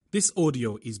This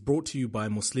audio is brought to you by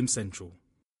Muslim Central.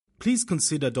 Please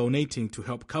consider donating to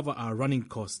help cover our running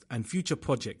costs and future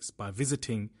projects by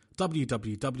visiting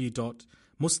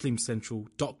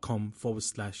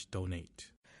www.muslimcentral.com/donate.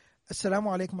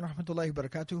 Assalamu alaikum wa rahmatullahi wa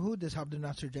barakatuhu. This is Abdul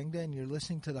Nasser Jengda and you're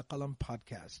listening to the Qalam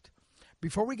podcast.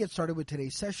 Before we get started with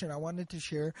today's session, I wanted to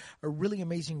share a really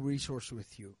amazing resource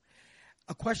with you.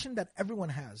 A question that everyone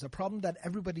has, a problem that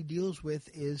everybody deals with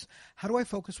is, how do I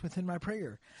focus within my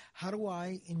prayer? How do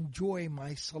I enjoy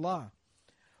my salah?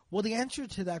 Well, the answer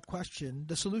to that question,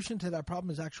 the solution to that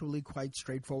problem is actually quite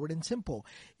straightforward and simple.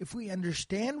 If we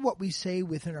understand what we say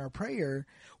within our prayer,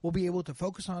 we'll be able to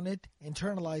focus on it,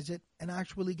 internalize it, and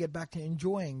actually get back to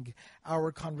enjoying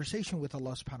our conversation with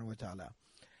Allah subhanahu wa ta'ala.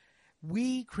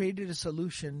 We created a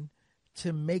solution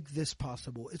to make this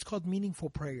possible. It's called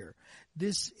Meaningful Prayer.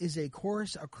 This is a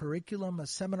course, a curriculum, a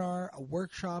seminar, a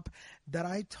workshop that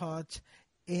I taught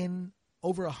in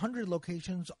over 100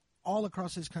 locations all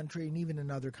across this country and even in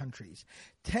other countries.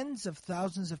 Tens of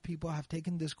thousands of people have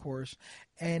taken this course,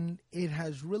 and it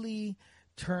has really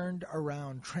turned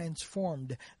around,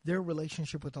 transformed their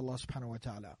relationship with Allah subhanahu wa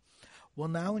ta'ala. Well,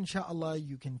 now, inshallah,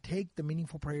 you can take the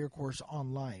Meaningful Prayer course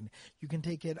online. You can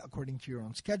take it according to your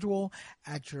own schedule,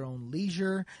 at your own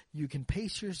leisure. You can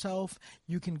pace yourself.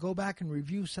 You can go back and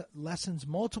review lessons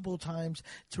multiple times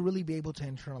to really be able to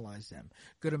internalize them.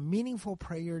 Go to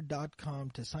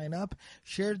meaningfulprayer.com to sign up.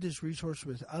 Share this resource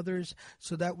with others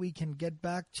so that we can get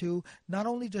back to not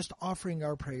only just offering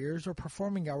our prayers or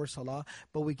performing our salah,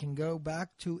 but we can go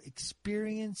back to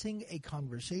experiencing a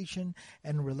conversation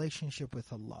and relationship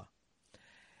with Allah.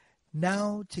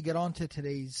 Now, to get on to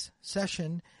today's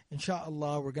session,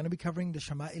 inshallah, we're going to be covering the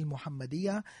Shamail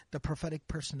Muhammadiyah, the prophetic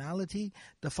personality.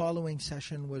 The following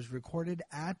session was recorded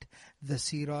at the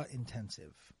Seerah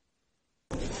Intensive.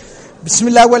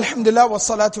 Bismillah walhamdulillah wa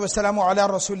salatu wa salamu ala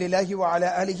rasulillahi wa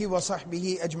ala alihi wa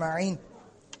sahbihi ajma'een.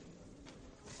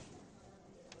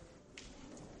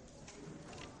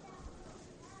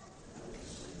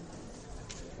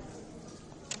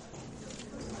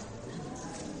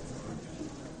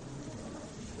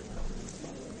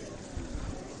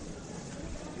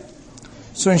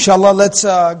 So inshallah, let's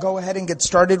go ahead and get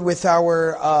started with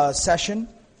our session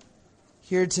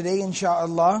here today,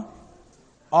 inshallah,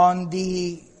 on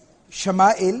the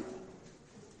Shamail,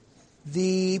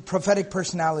 the prophetic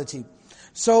personality.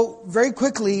 So very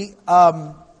quickly,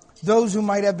 those who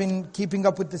might have been keeping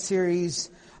up with the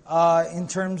series in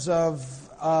terms of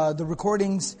the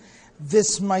recordings,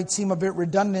 this might seem a bit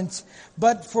redundant,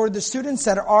 but for the students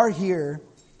that are here,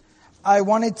 I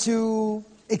wanted to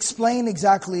explain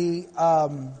exactly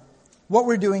what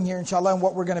we're doing here, inshallah, and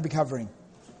what we're going to be covering.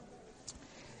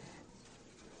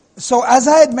 So, as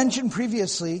I had mentioned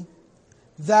previously,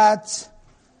 that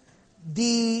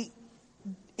in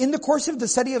the course of the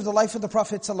study of the life of the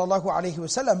Prophet sallallahu alaihi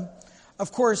wasallam,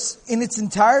 of course, in its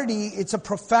entirety, it's a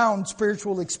profound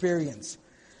spiritual experience.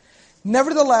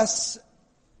 Nevertheless,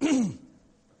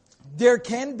 there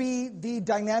can be the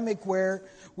dynamic where,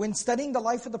 when studying the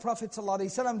life of the Prophet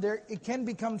ﷺ, it can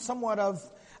become somewhat of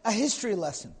a history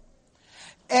lesson.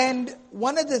 And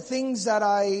one of the things that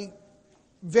I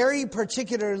very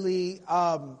particularly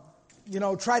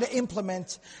try to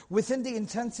implement within the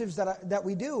intensives that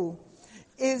we do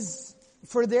is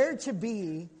for there to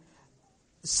be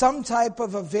some type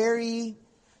of a very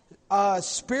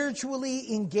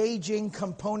spiritually engaging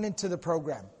component to the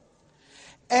program.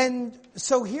 And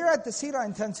so here at the Seerah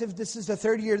Intensive, this is the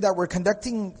third year that we're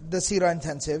conducting the Seerah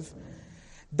Intensive,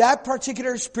 that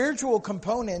particular spiritual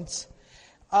component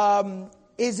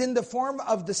is in the form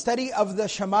of the study of the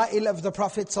Shamail of the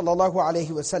Prophet sallallahu alaihi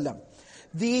wasallam,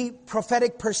 the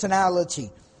prophetic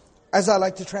personality, as I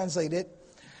like to translate it.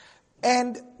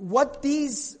 And what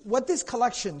this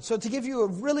collection, so to give you a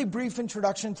really brief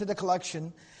introduction to the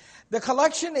collection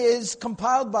is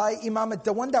compiled by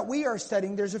the one that we are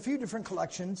studying, there's a few different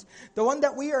collections. The one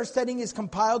that we are studying is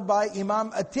compiled by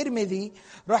Imam At-Tirmidhi,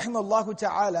 rahimahullah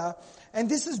ta'ala. And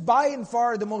this is by and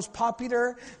far the most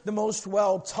popular, the most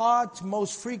well-taught,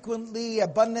 most frequently,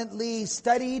 abundantly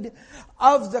studied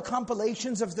of the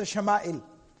compilations of the Shama'il,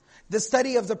 the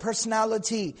study of the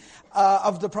personality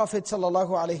of the Prophet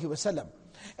sallallahu alaihi wasallam.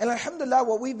 And alhamdulillah,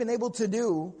 what we've been able to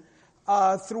do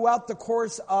throughout the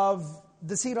course of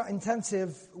the Seerah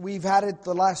Intensive, we've had it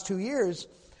the last 2 years.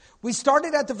 We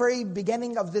started at the very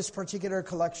beginning of this particular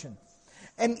collection.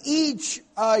 And each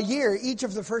year, each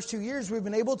of the first 2 years, we've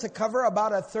been able to cover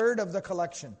about a third of the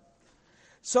collection.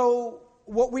 So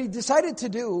what we decided to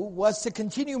do was to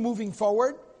continue moving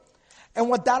forward And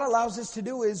what that allows us to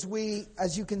do is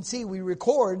as you can see, we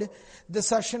record the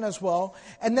session as well.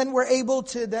 And then we're able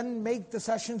to then make the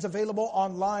sessions available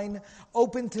online,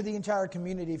 open to the entire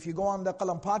community. If you go on the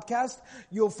Qalam podcast,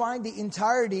 you'll find the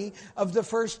entirety of the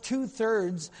first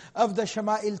 2/3 of the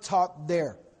Shamail taught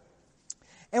there.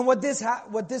 And what this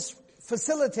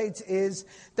facilitates is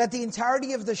that the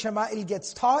entirety of the Shamail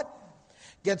gets taught,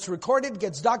 gets recorded,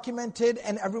 gets documented,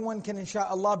 and everyone can,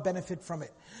 insha'Allah, benefit from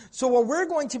it. So what we're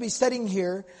going to be studying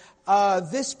here,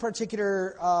 this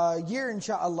particular year,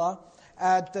 insha'Allah,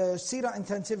 at the Seerah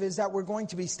Intensive, is that we're going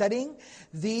to be studying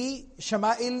the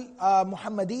Shamail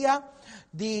Muhammadiyah,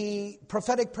 the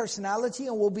prophetic personality,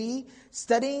 and we'll be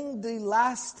studying the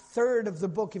last third of the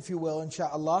book, if you will,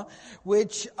 insha'Allah,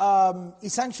 which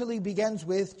essentially begins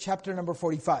with chapter number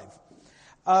 45.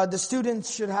 The students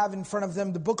should have in front of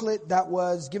them the booklet that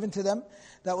was given to them,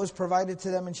 that was provided to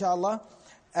them, inshallah,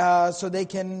 so they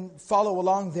can follow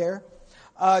along there.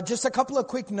 Just a couple of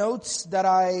quick notes that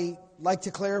I like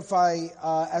to clarify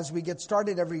as we get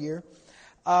started every year,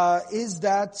 is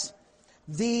that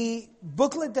the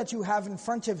booklet that you have in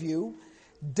front of you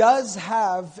does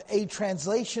have a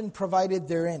translation provided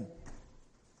therein.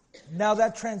 Now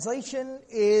that translation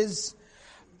is...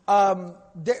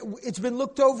 it's been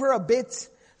looked over a bit,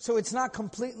 so it's not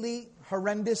completely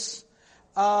horrendous.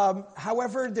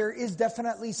 However, there is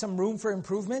definitely some room for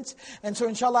improvement. And so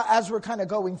inshallah, as we're kind of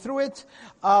going through it,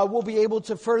 we'll be able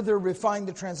to further refine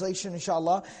the translation,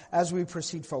 inshallah, as we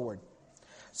proceed forward.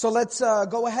 So let's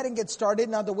go ahead and get started.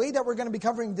 Now the way that we're going to be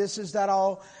covering this is that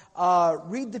I'll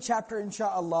read the chapter,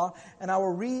 inshallah, and I'll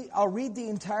read the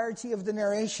entirety of the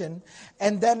narration,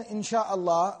 and then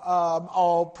inshallah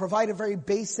I'll provide a very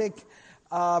basic,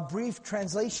 brief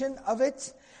translation of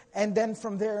it, and then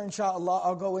from there, inshallah,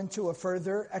 I'll go into a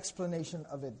further explanation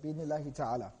of it. Bi-idhnillahi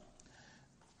ta'ala.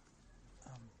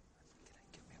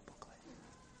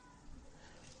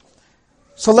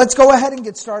 So let's go ahead and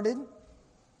get started.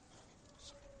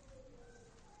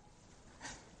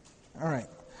 All right.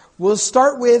 We'll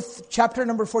start with chapter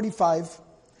number 45.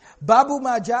 Babu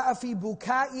ma ja'a fi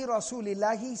bukai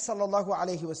Rasulillahi sallallahu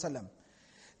alayhi wa sallam.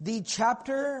 The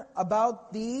chapter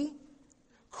about the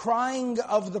crying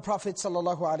of the Prophet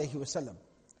sallallahu alayhi wa sallam.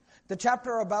 The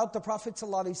chapter about the Prophet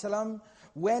sallallahu alayhi wa sallam,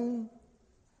 when,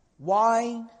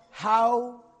 why,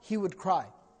 how he would cry.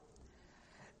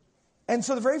 And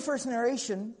so the very first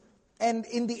narration, and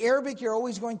in the Arabic you're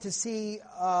always going to see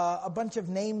a bunch of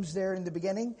names there in the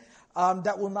beginning,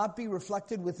 that will not be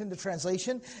reflected within the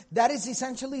translation. That is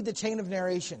essentially the chain of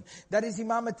narration. That is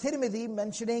Imam at-Tirmidhi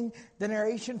mentioning the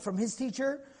narration from his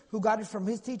teacher, who got it from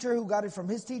his teacher, who got it from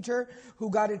his teacher, who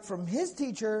got it from his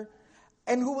teacher,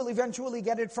 and who will eventually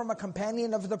get it from a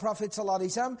companion of the Prophet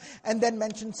ﷺ, and then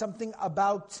mention something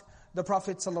about the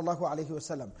Prophet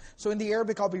ﷺ. So in the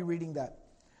Arabic I'll be reading that.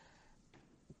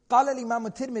 قال الإمام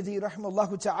الترمذي رحمه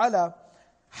الله تعالى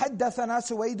حدثنا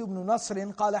سويد بن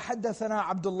نصر قال حدثنا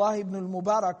عبد الله بن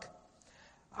المبارك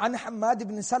عن حماد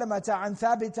بن سلمة عن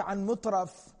ثابت عن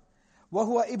مطرف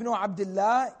وهو ابن عبد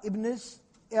الله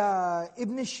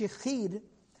ابن الشخير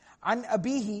عن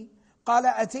أبيه قال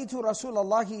أتيت رسول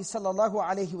الله صلى الله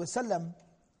عليه وسلم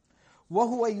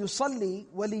وهو يصلي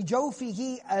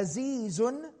ولجوفه أزيز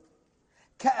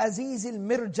كأزيز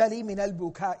المرجل من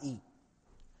البكاء.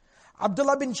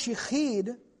 Abdullah bin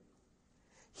Shikhid,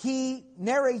 he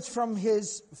narrates from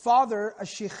his father,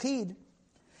 Ash-Shikhid.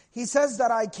 He says that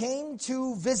I came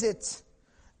to visit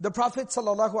the Prophet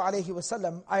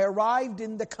ﷺ. I arrived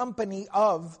in the company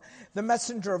of the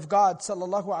Messenger of God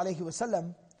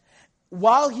ﷺ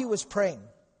while he was praying.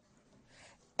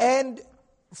 And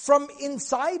from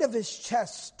inside of his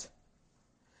chest,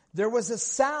 there was a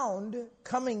sound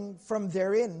coming from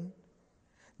therein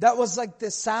that was like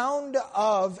the sound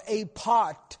of a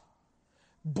pot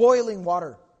boiling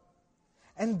water.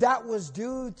 And that was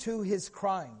due to his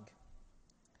crying.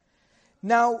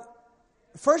 Now,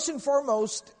 first and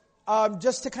foremost,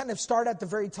 just to kind of start at the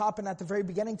very top and at the very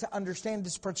beginning to understand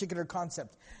this particular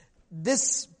concept.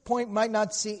 This point might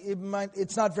not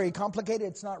it's not very complicated,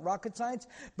 it's not rocket science,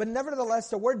 but nevertheless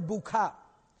the word buka.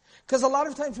 Because a lot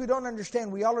of times we don't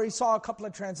understand. We already saw a couple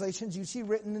of translations. You see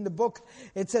written in the book,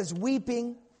 it says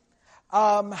weeping.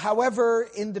 However,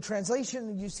 in the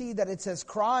translation, you see that it says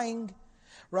crying,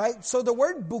 right? So the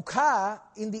word buka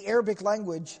in the Arabic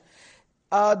language,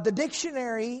 the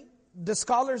dictionary, the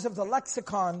scholars of the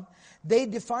lexicon, they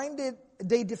defined it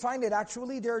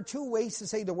actually, there are two ways to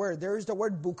say the word. There is the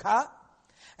word buka,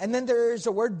 and then there is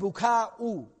the word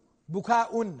buka'u,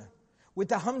 buka'un, with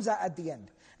the hamza at the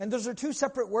end. And those are two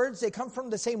separate words. They come from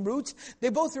the same roots. They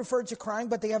both refer to crying,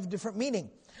 but they have a different meaning.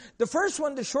 The first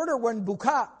one, the shorter one,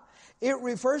 buka, It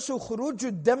refers to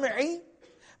خروج الدمع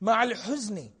مع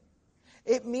الحزن.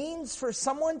 It means for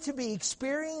someone to be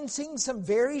experiencing some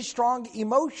very strong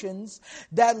emotions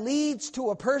that leads to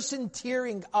a person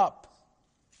tearing up.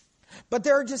 But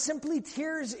there are just simply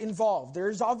tears involved.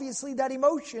 There's obviously that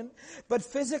emotion, but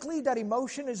physically that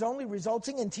emotion is only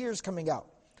resulting in tears coming out.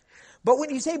 But when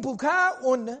you say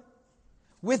buka'un,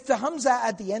 with the hamza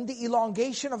at the end, the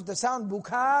elongation of the sound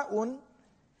buka'un,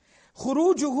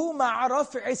 خروجه مع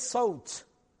رفع الصوت.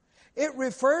 It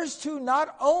refers to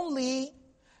not only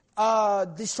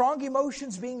the strong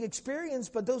emotions being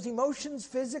experienced, but those emotions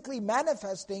physically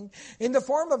manifesting in the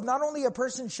form of not only a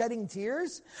person shedding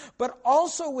tears, but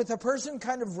also with a person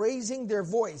kind of raising their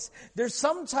voice. There's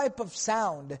some type of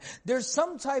sound. There's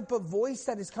some type of voice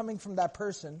that is coming from that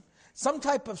person. Some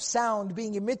type of sound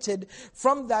being emitted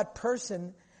from that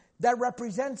person that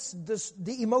represents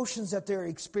the emotions that they're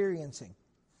experiencing.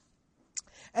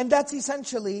 And that's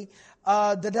essentially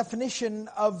the definition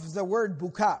of the word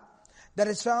buka that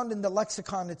is found in the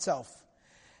lexicon itself.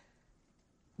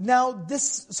 Now,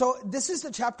 this is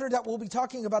the chapter that we'll be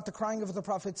talking about the crying of the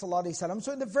Prophet ﷺ.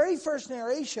 So in the very first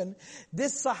narration,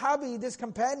 this sahabi, this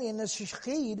companion, this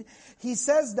shaykh, he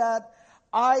says that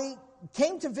I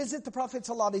came to visit the Prophet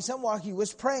ﷺ while he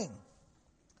was praying.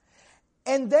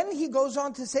 And then he goes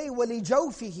on to say,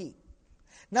 وَلِجَوْفِهِ.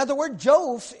 Now the word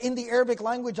jawf in the Arabic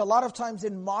language, a lot of times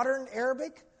in modern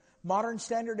Arabic, modern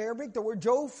standard Arabic, the word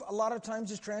jawf a lot of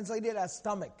times is translated as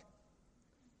stomach.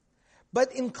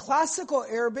 But in classical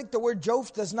Arabic, the word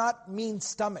jawf does not mean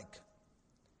stomach.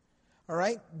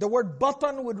 Alright? The word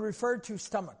batan would refer to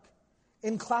stomach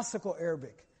in classical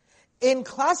Arabic. In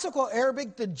classical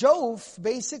Arabic, the jawf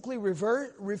basically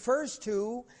refers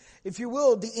to, if you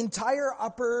will, the entire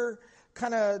upper,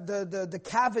 kind of the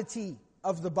cavity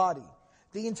of the body.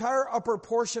 The entire upper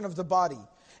portion of the body,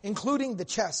 including the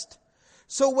chest.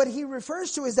 So what he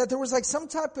refers to is that there was like some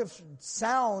type of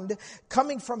sound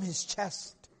coming from his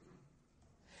chest.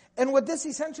 And what this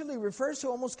essentially refers to,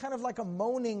 almost kind of like a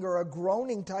moaning or a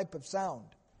groaning type of sound.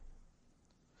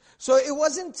 So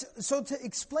to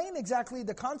explain exactly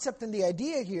the concept and the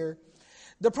idea here,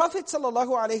 the Prophet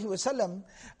ﷺ,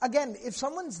 again, if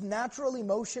someone's natural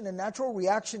emotion and natural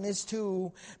reaction is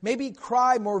to maybe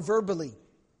cry more verbally,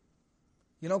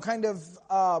 kind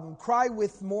of cry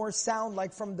with more sound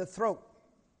like from the throat,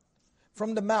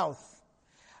 from the mouth,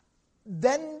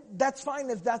 then that's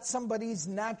fine if that's somebody's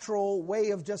natural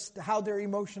way of just how their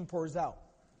emotion pours out.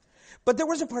 But there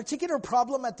was a particular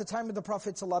problem at the time of the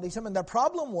Prophet ﷺ, and that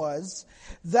problem was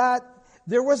that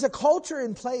there was a culture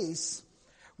in place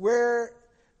where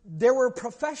there were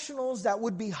professionals that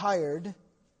would be hired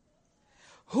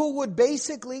who would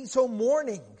basically,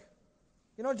 mourning,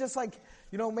 just like,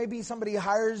 maybe somebody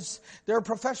hires, there are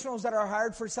professionals that are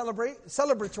hired for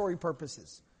celebratory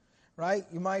purposes, right?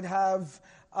 You might have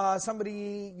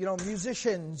somebody,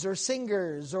 musicians or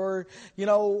singers or,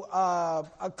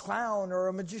 a clown or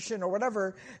a magician or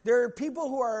whatever. There are people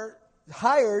who are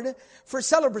hired for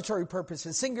celebratory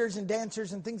purposes, singers and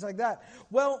dancers and things like that.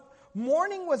 Well,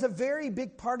 mourning was a very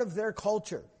big part of their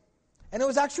culture. And it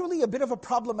was actually a bit of a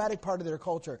problematic part of their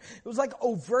culture. It was like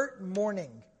overt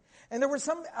mourning. And there were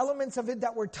some elements of it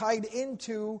that were tied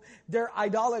into their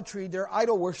idolatry, their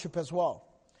idol worship as well.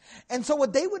 And so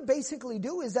what they would basically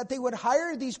do is that they would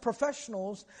hire these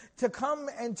professionals to come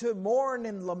and to mourn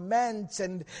and lament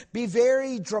and be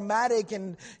very dramatic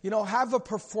and, have a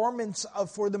performance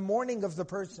for the mourning of the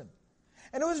person.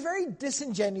 And it was very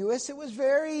disingenuous. It was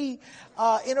very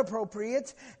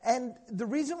inappropriate. And the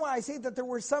reason why I say that there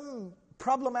were some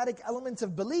problematic elements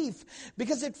of belief,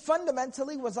 because it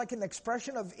fundamentally was like an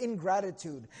expression of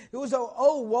ingratitude. It was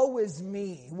woe is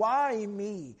me. Why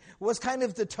me? Was kind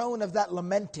of the tone of that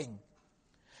lamenting.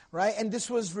 Right? And this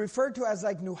was referred to as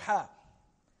like nuha.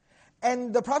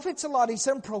 And the Prophet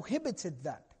ﷺ prohibited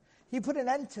that. He put an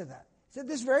end to that. He said,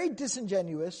 this is very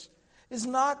disingenuous. It's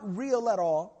not real at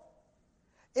all.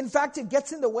 In fact, it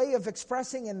gets in the way of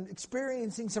expressing and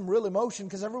experiencing some real emotion,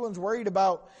 because everyone's worried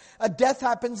about a death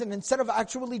happens, and instead of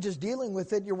actually just dealing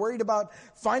with it, you're worried about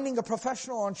finding a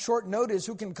professional on short notice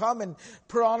who can come and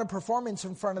put on a performance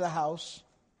in front of the house.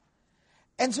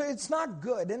 And so it's not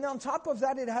good. And on top of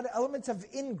that, it had elements of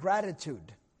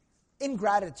ingratitude.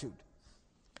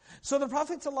 So the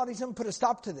Prophet ﷺ put a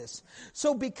stop to this.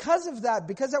 So because of that,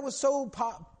 because that was so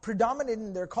predominant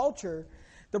in their culture,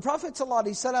 the Prophet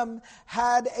ﷺ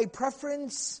had a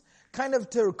preference kind of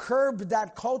to curb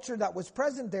that culture that was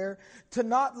present there, to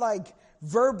not like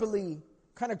verbally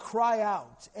kind of cry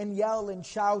out and yell and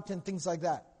shout and things like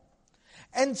that.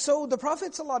 And so the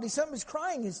Prophet ﷺ is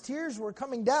crying, his tears were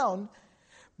coming down,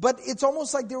 But it's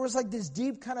almost like there was like this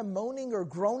deep kind of moaning or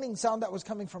groaning sound that was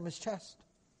coming from his chest.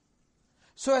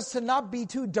 So as to not be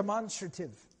too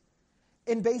demonstrative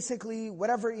in basically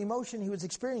whatever emotion he was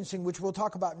experiencing, which we'll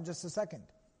talk about in just a second.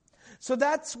 So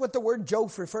that's what the word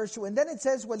jawf refers to. And then it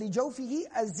says, وَلِجَوْفِهِ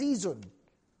azizun.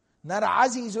 Not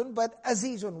azizun, but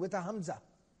azizun with a hamza.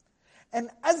 And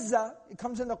azza, it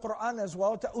comes in the Quran as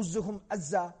well, ta'uzzuhum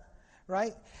azza,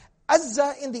 right?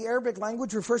 Azza in the Arabic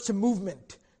language refers to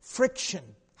movement, friction,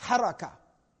 haraka.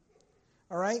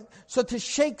 All right? So to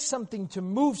shake something, to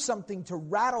move something, to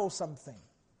rattle something.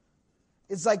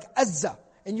 It's like azza.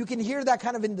 And you can hear that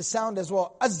kind of in the sound as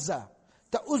well. Azza.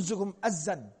 Ta'uzzuhum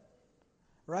azzan.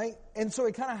 Right? And so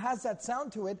it kind of has that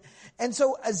sound to it. And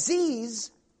so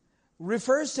aziz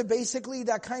refers to basically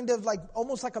that kind of like,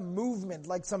 almost like a movement,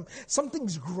 like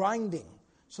something's grinding.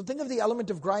 So think of the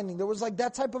element of grinding. There was like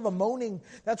that type of a moaning.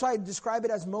 That's why I describe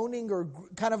it as moaning or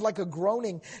kind of like a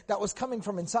groaning that was coming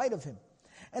from inside of him.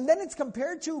 And then it's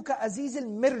compared to ka'aziz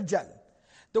al-mirjal.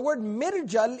 The word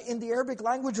mirjal in the Arabic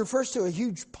language refers to a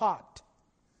huge pot.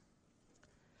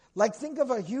 Like think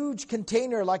of a huge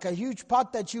container, like a huge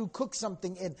pot that you cook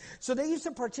something in. So they used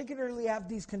to particularly have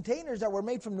these containers that were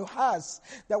made from nuhas,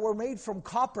 that were made from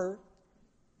copper,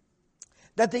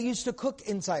 that they used to cook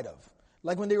inside of.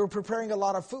 Like when they were preparing a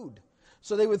lot of food.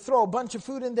 So they would throw a bunch of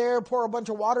food in there, pour a bunch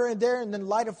of water in there, and then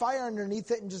light a fire underneath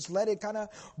it and just let it kind of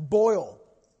boil.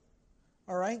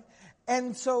 All right?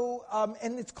 And so,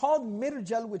 and it's called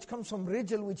mirjal, which comes from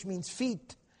rijal, which means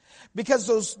feet.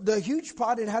 Because the huge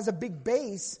pot, it has a big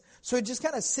base, so it just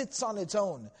kind of sits on its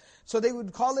own. So they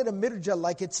would call it a mirjal,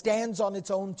 like it stands on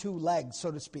its own two legs,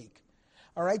 so to speak.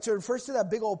 All right, so it refers to that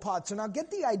big old pot. So now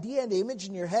get the idea and the image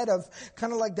in your head of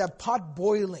kind of like that pot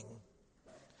boiling.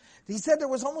 He said there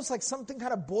was almost like something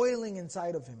kind of boiling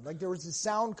inside of him. Like there was a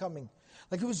sound coming.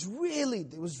 Like it was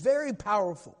very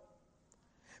powerful.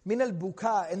 Min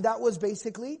al-buka, and that was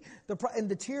basically, and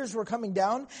the tears were coming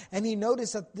down, and he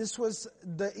noticed that this was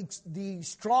the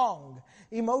strong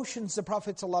emotions the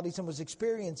Prophet ﷺ was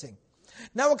experiencing.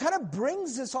 Now what kind of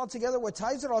brings this all together, what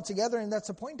ties it all together, and that's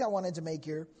the point I wanted to make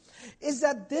here, is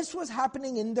that this was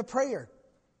happening in the prayer.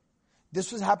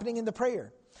 This was happening in the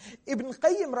prayer. Ibn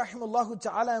Qayyim rahimahullah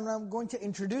ta'ala, and I'm going to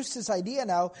introduce this idea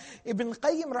now. Ibn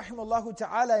Qayyim rahimahullah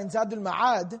ta'ala in Zadul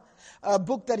Ma'ad, a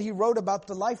book that he wrote about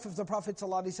the life of the Prophet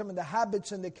ﷺ and the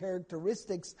habits and the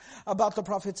characteristics about the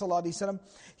Prophet ﷺ.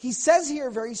 He says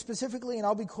here very specifically, and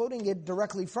I'll be quoting it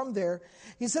directly from there.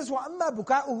 He says, وَأَمَّا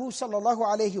بُكَاؤُهُ صَلَّى اللَّهُ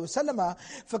عَلَيْهِ وَسَلَّمَ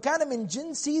فَكَانَ مِنْ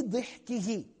جِنْسِ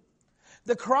ضِحْكِهِ.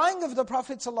 The crying of the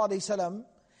Prophet ﷺ,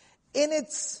 in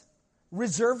its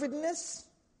reservedness,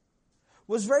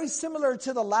 was very similar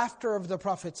to the laughter of the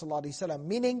Prophet ﷺ,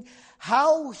 meaning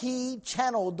how he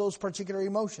channeled those particular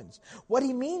emotions. What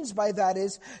he means by that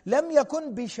is, لَمْ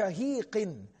يَكُنْ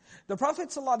بِشَهِيقٍ. The Prophet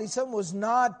ﷺ was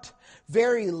not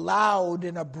very loud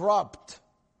and abrupt.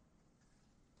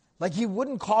 Like he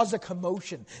wouldn't cause a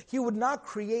commotion. He would not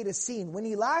create a scene. When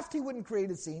he laughed, he wouldn't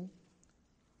create a scene.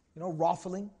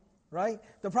 Ruffling, right?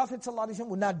 The Prophet ﷺ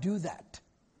would not do that.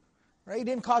 Right? He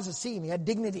didn't cause a scene. He had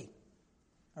dignity.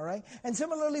 All right? And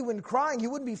similarly, when crying, he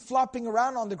wouldn't be flopping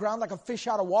around on the ground like a fish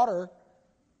out of water,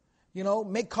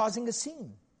 causing a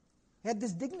scene. He had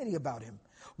this dignity about him.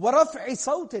 وَرَفْعِ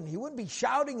صَوْتٍ. He wouldn't be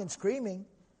shouting and screaming.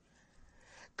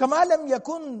 كَمَا لَمْ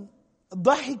يَكُنْ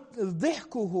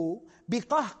ضِحْكُهُ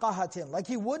بِقَهْقَهَةٍ. Like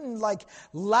he wouldn't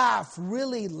laugh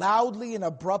really loudly and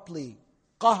abruptly.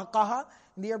 قَهْقَهَ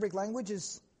in the Arabic language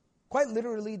is quite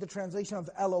literally the translation of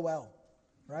LOL.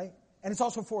 Right? And it's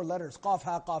also 4 letters. قَافْ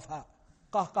هَا قَافْ هَا.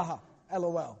 قهقه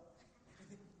LOL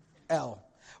L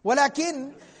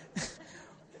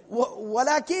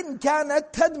ولكن كانت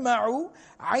تدمع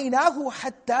عيناه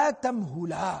حتى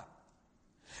تمهلا.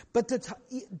 But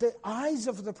the eyes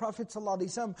of the Prophet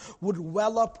ﷺ would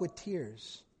well up with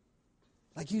tears.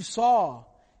 Like you saw,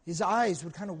 his eyes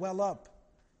would kind of well up.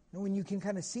 When you can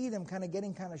kind of see them kind of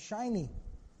getting kind of shiny.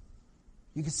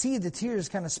 You can see the tears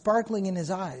kind of sparkling in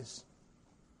his eyes.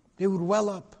 They would well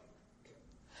up.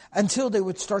 Until they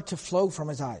would start to flow from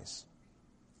his eyes.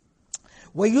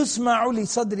 وَيُسْمَعُ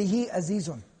لِصَدْرِهِ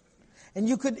أَزِيزٌ. And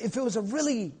you could, if it was a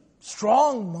really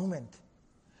strong moment,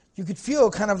 you could feel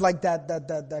kind of like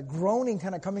that groaning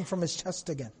kind of coming from his chest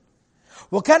again.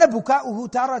 وَكَانَ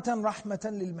بُكَاؤُهُ تَارَةً رَحْمَةً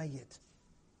لِلْمَيِّتِ.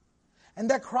 And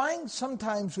that crying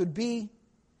sometimes would be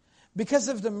because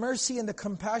of the mercy and the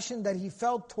compassion that he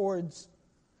felt towards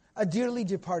a dearly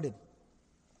departed.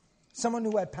 Someone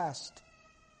who had passed.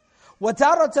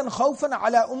 وَتَارَةً خَوْفًا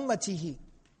عَلَى أُمَّتِهِ.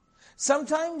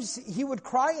 Sometimes he would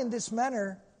cry in this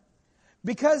manner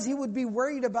because he would be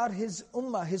worried about his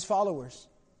ummah, his followers.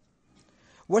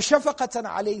 وَشَفَقَةً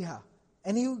عَلَيْهَا.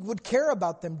 And he would care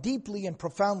about them deeply and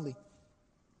profoundly.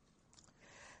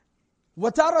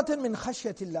 وَتَارَةً مِنْ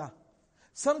خَشْيَةِ اللَّهِ.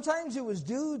 Sometimes it was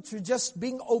due to just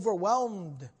being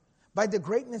overwhelmed by the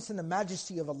greatness and the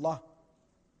majesty of Allah.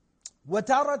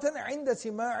 وَتَارَةً عِنْدَ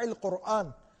سِمَاعِ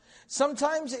الْقُرْآنِ.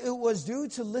 Sometimes it was due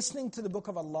to listening to the book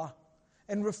of Allah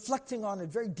and reflecting on it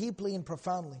very deeply and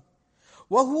profoundly.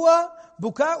 وَهُوَ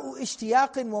بُكَاءُ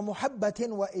اشْتِيَاقٍ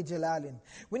وَمُحَبَّةٍ وَإِجْلَالٍ.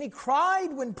 When he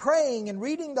cried when praying and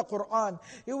reading the Qur'an,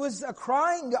 it was a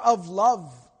crying of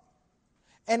love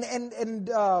and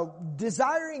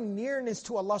desiring nearness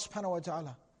to Allah subhanahu wa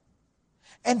ta'ala.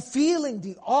 And feeling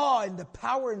the awe and the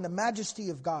power and the majesty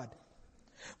of God.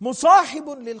 مُصَاحِبٌ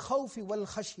لِلْخَوْفِ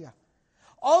وَالْخَشْيَةِ.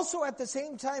 Also at the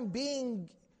same time being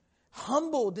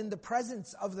humbled in the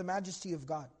presence of the majesty of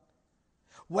God.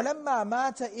 وَلَمَّا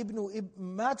مَاتَ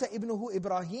ابْنُهُ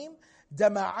إِبْرَاهِيمُ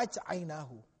دَمَعَتْ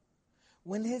عَيْنَاهُ.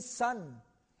 When his son,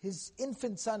 his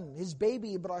infant son, his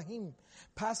baby Ibrahim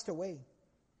passed away,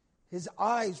 his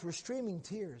eyes were streaming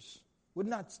tears, would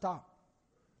not stop.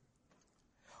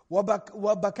 وَبَكَى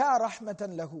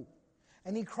رَحْمَةً لَهُ.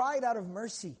 And he cried out of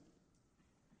mercy,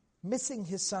 missing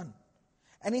his son.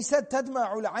 And he said,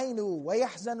 تَدْمَعُ الْعَيْنُ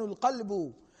وَيَحْزَنُ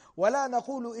الْقَلْبُ وَلَا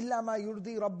نَقُولُ إِلَّا مَا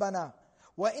يُرْضِي رَبَّنَا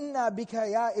وَإِنَّا بِكَ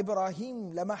يَا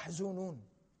إِبْرَاهِيمُ لَمَحْزُونُونَ.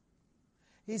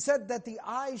 He said that the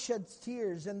eye sheds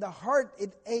tears and the heart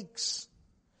it aches.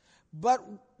 But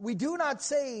we do not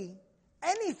say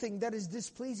anything that is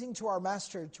displeasing to our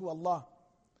Master, to Allah.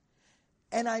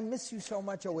 And I miss you so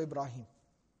much, O Ibrahim.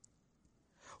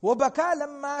 وَبَكَى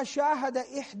لَمَّا شَاهَدَ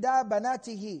إِحْدَى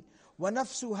بَنَاتِهِ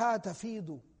وَنَفْسُهَا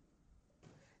تَفِيضُ.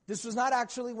 This was not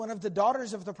actually one of the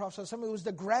daughters of the Prophet ﷺ, it was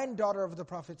the granddaughter of the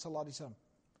Prophet ﷺ.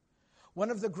 One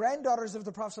of the granddaughters of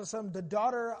the Prophet ﷺ, the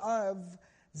daughter of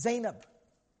Zainab.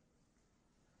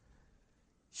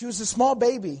 She was a small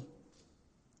baby.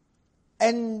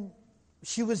 And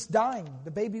she was dying.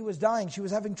 The baby was dying. She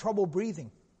was having trouble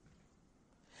breathing.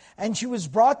 And she was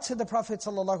brought to the Prophet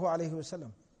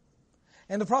ﷺ.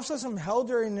 And the Prophet ﷺ held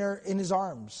her in his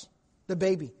arms, the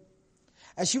baby.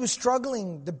 As she was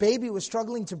struggling, the baby was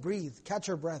struggling to breathe, catch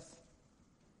her breath.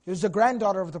 It was the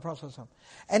granddaughter of the Prophet ﷺ.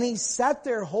 And he sat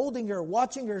there holding her,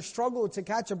 watching her struggle to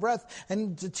catch a breath,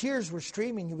 and the tears were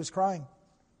streaming, he was crying.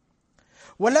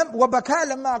 وَبَكَى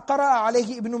لَمَّا قَرَأَ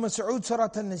عَلَيْهِ ابْنُ مَسْعُودَ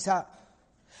سُورَةَ النِّسَاءِ.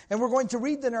 And we're going to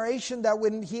read the narration that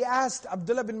when he asked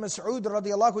Abdullah bin Mas'ud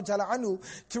radiallahu ta'ala anhu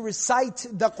to recite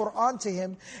the Qur'an to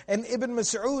him, and Ibn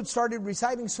Mas'ud started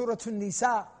reciting Surah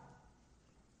An-Nisa,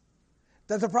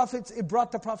 that it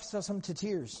brought the Prophet ﷺ to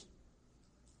tears.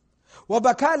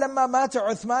 وَبَكَى لَمَّا مَاتَ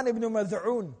عُثْمَانِ ibn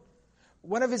مَذْعُونَ.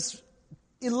 One of his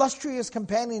illustrious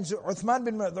companions, Uthman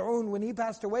bin Mad'un, when he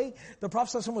passed away, the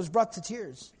Prophet ﷺ was brought to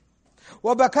tears.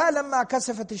 وَبَكَى لَمَّا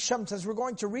كَسَفَتِ الشَّمْسِ. As we're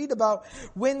going to read about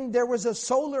when there was a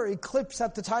solar eclipse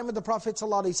at the time of the Prophet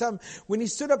ﷺ, when he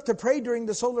stood up to pray during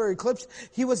the solar eclipse,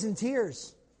 he was in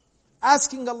tears,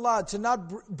 asking Allah to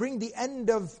not bring the end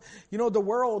of the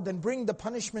world and bring the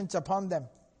punishment upon them.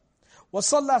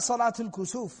 وَصَلَّى صَلَاةُ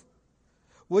الْكُسُوفِ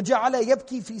وَجَعَلَ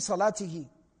يَبْكِي فِي صَلَاتِهِ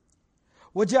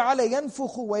وَجَعَلَ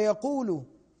يَنْفُخُ وَيَقُولُ.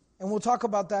 And we'll talk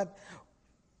about that.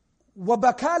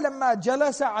 وَبَكَى لَمَّا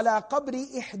جَلَسَ عَلَىٰ قَبْرِ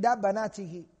إِحْدَى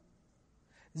بَنَاتِهِ.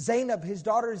 Zainab, his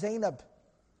daughter Zainab,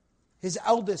 his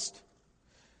eldest,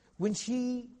 when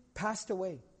she passed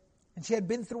away, and she had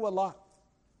been through a lot,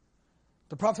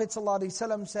 the Prophet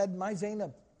ﷺ said, my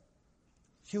Zainab,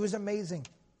 she was amazing.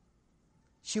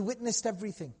 She witnessed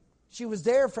everything. She was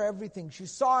there for everything. She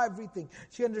saw everything.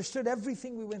 She understood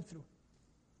everything we went through.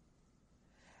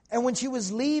 And when she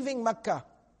was leaving Mecca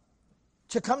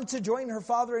to come to join her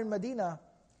father in Medina,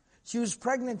 she was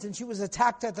pregnant and she was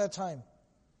attacked at that time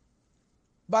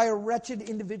by a wretched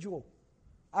individual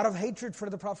out of hatred for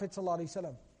the Prophet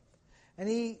ﷺ. And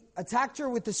he attacked her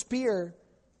with a spear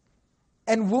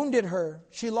and wounded her.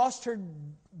 She lost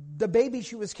the baby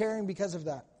she was carrying because of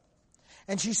that.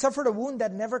 And she suffered a wound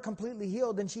that never completely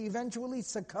healed, and she eventually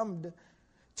succumbed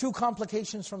to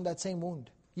complications from that same wound,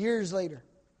 years later.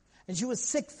 And she was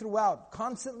sick throughout,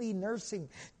 constantly nursing,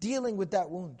 dealing with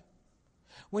that wound.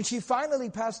 When she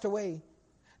finally passed away,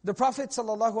 the Prophet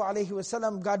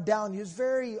ﷺ got down. He was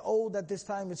very old at this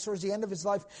time. It's towards the end of his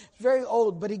life. He was very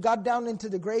old, but he got down into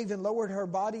the grave and lowered her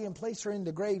body and placed her in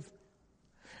the grave.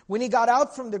 When he got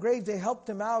out from the grave, they helped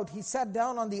him out. He sat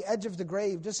down on the edge of the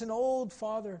grave, just an old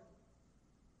father,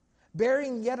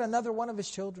 bearing yet another one of his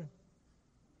children.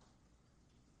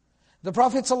 The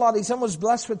Prophet ﷺ was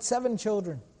blessed with 7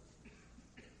 children.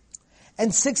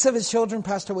 And 6 of his children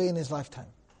passed away in his lifetime.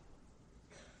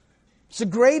 It's the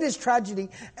greatest tragedy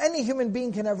any human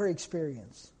being can ever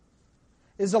experience,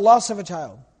 is the loss of a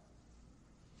child.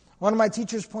 One of my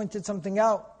teachers pointed something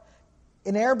out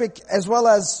in Arabic as well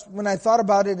as when I thought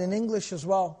about it in English as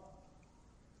well.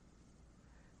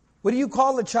 What do you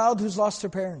call a child who's lost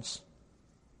their parents?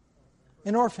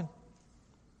 An orphan.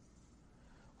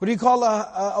 What do you call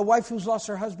a wife who's lost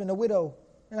her husband? A widow.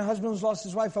 And a husband who's lost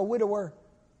his wife? A widower.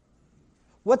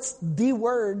 What's the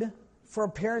word for a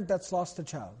parent that's lost a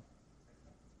child?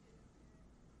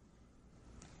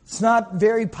 It's not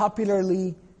very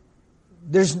popularly,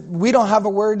 we don't have a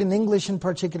word in English in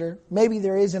particular. Maybe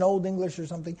there is in Old English or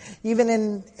something. Even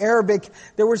in Arabic,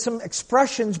 there were some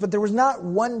expressions, but there was not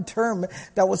one term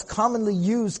that was commonly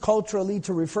used culturally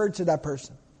to refer to that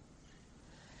person.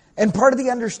 And part of the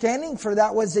understanding for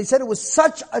that was they said it was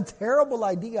such a terrible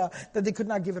idea that they could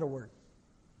not give it a word.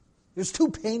 It was too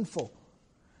painful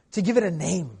to give it a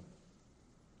name.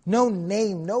 No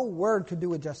name, no word could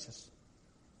do it justice.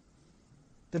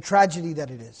 The tragedy that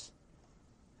it is.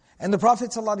 And the Prophet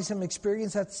ﷺ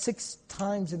experienced that 6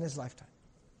 times in his lifetime.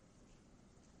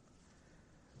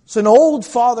 So an old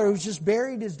father who's just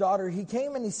buried his daughter, he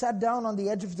came and he sat down on the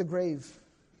edge of the grave.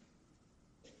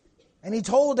 And he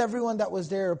told everyone that was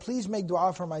there, please make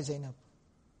dua for my Zainab.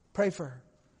 Pray for her.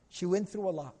 She went through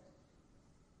a lot.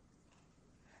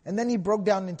 And then he broke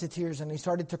down into tears and he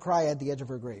started to cry at the edge of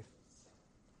her grave.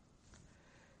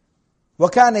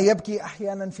 وَكَانَ يَبْكِي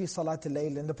أَحْيَانًا فِي صَلَاةِ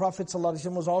اللَّيْلِ. And the Prophet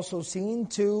ﷺ was also seen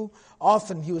to,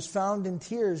 often he was found in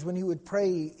tears when he would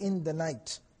pray in the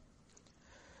night.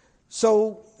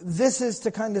 So this is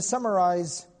to kind of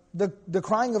summarize the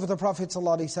crying of the Prophet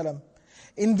ﷺ.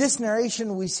 In this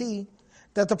narration we see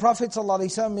that the Prophet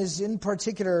ﷺ is in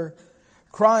particular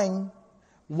crying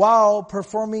while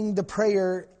performing the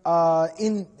prayer,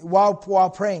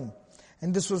 while praying.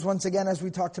 And this was once again, as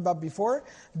we talked about before,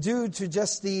 due to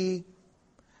just the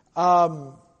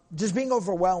just being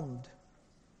overwhelmed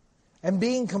and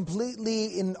being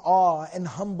completely in awe and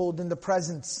humbled in the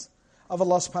presence of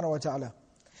Allah subhanahu wa ta'ala.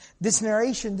 This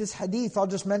narration, this hadith, I'll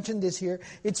just mention this here.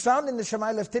 It's found in the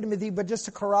Shamail of Tirmidhi, but just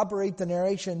to corroborate the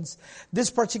narrations, this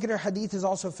particular hadith is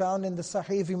also found in the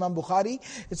Sahih of Imam Bukhari.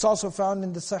 It's also found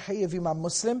in the Sahih of Imam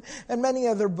Muslim, and many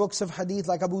other books of hadith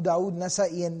like Abu Dawood,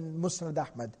 Nasa'i, and Musnad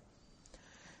Ahmad.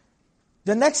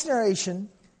 The next narration,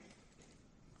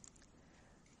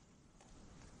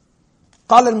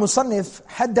 قال المصنف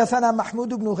حدثنا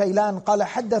محمود بن غيلان قال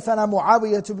حدثنا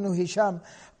معاوية بن هشام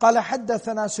قال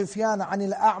حدثنا سفيان عن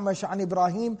الأعمش عن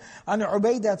إبراهيم عن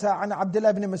عبيدة عن عبد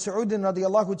الله بن مسعود رضي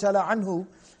الله تعالى عنه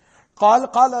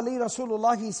قال لي رسول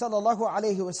الله صلى الله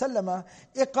عليه وسلم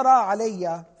اقرأ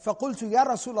علي فقلت يا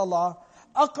رسول الله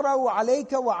أقرأ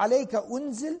عليك وعليك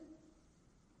أنزل.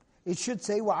 It should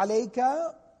say وعليك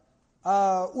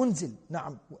أنزل.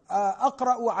 نعم.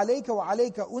 أقرأ عليك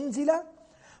وعليك أنزل.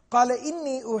 قال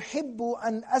إني أحب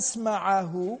أن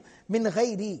أسمعه من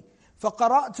غيري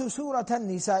فقرأت سورة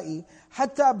النساء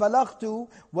حتى بلغت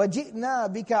وجئنا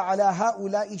بك على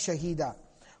هؤلاء شهيدا.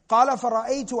 قال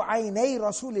فرأيت عيني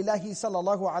رسول الله صلى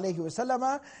الله عليه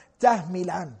وسلم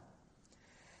تهملان.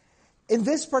 In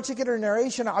this particular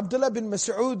narration, Abdullah bin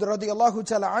Mas'ud radiyallahu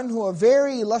ta'ala anhu, a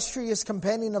very illustrious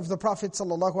companion of the Prophet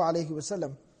sallallahu alaihi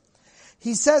wasallam,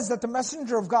 he says that the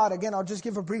Messenger of God, again I'll just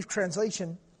give a brief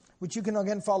translation, which you can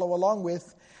again follow along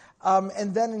with.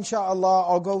 And then inshallah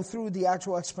I'll go through the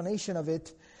actual explanation of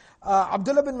it.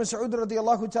 Abdullah bin Mas'ud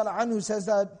radiyallahu ta'ala anhu says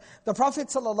that the Prophet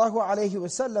sallallahu alayhi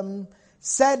wasallam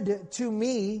said to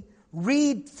me,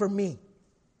 read for me.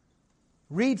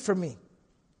 Read for me.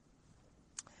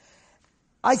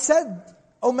 I said,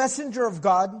 O Messenger of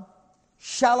God,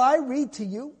 shall I read to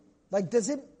you?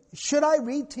 Should I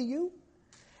read to you?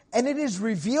 And it is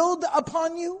revealed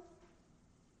upon you?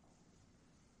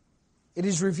 It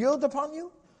is revealed upon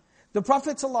you? The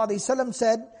Prophet ﷺ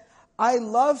said, I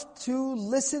love to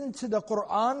listen to the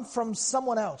Qur'an from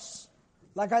someone else.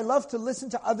 Like I love to listen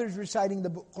to others reciting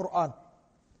the Qur'an.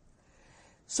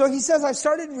 So he says, I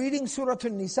started reading Surah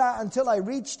An-Nisa until I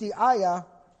reached the ayah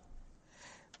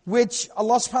which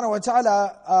Allah subhanahu wa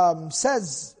ta'ala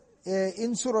says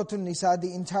in Surah An-Nisa,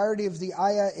 the entirety of the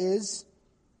ayah is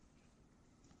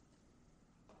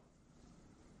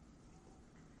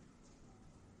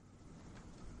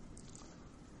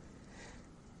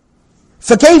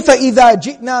فَكَيْفَ إِذَا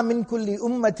جِئْنَا مِنْ كُلِّ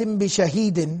أُمَّةٍ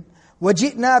بِشَهِيدٍ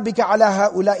وَجِئْنَا بِكَ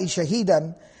عَلَى هَؤُلَاءِ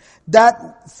شَهِيدًا.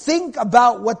 That think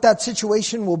about what that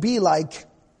situation will be like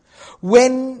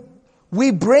when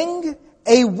we bring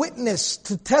a witness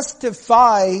to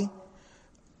testify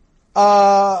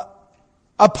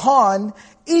upon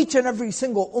each and every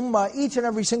single ummah, each and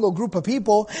every single group of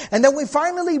people, and then we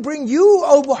finally bring you,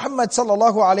 O Muhammad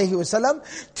sallallahu alaihi wasallam,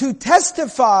 to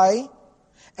testify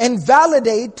and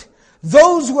validate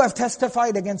those who have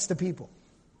testified against the people.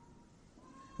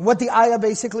 What the ayah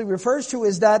basically refers to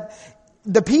is that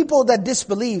the people that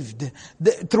disbelieved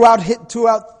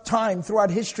throughout time, throughout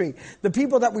history, the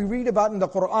people that we read about in the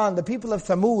Qur'an, the people of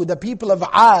Thamud, the people of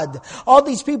Ad, all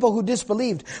these people who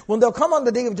disbelieved, when they'll come on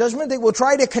the Day of Judgment, they will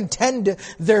try to contend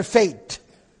their fate.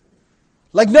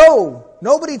 Like, no,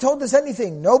 nobody told us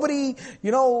anything. Nobody,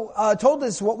 told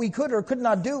us what we could or could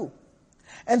not do.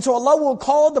 And so Allah will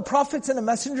call the prophets and the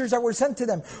messengers that were sent to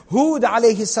them, Hud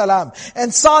alayhi salam,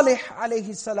 and Salih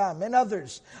alayhi salam, and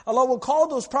others. Allah will call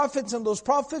those prophets, and those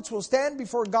prophets will stand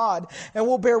before God and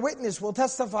will bear witness, will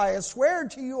testify, I swear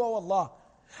to you, O Allah,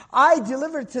 I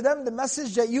delivered to them the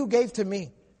message that you gave to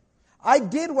me. I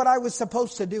did what I was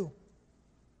supposed to do.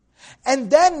 And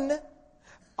then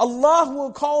Allah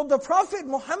will call the Prophet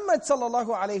Muhammad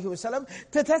sallallahu alaihi wasallam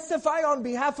to testify on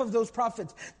behalf of those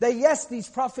prophets. That yes, these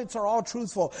prophets are all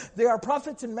truthful. They are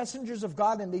prophets and messengers of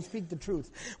God and they speak the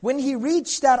truth. When he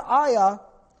reached that ayah,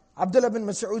 Abdullah bin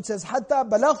Mas'ud says, Hatta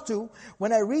balagtu,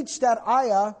 when I reached that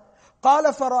ayah, قَالَ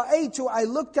فَرَأَيْتُ, I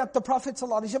looked at the Prophet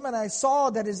ﷺ and I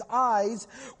saw that his eyes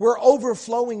were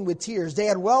overflowing with tears. They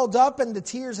had welled up and the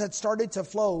tears had started to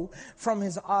flow from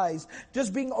his eyes.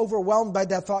 Just being overwhelmed by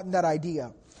that thought and that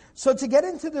idea. So to get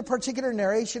into the particular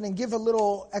narration and give a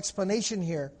little explanation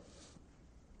here,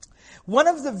 one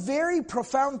of the very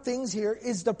profound things here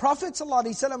is the Prophet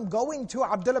ﷺ going to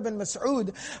Abdullah bin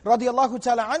Mas'ud radiallahu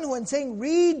ta'ala anhu and saying,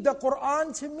 read the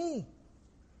Qur'an to me.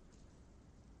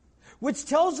 Which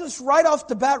tells us right off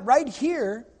the bat, right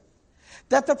here,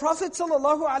 that the Prophet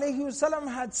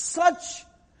ﷺ had such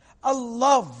a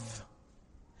love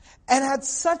and had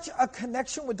such a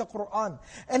connection with the Qur'an,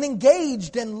 and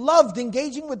engaged and loved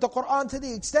engaging with the Qur'an to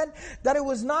the extent that it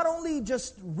was not only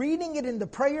just reading it in the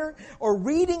prayer or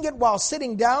reading it while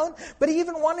sitting down, but he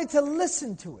even wanted to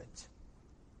listen to it.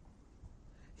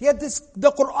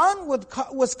 The Qur'an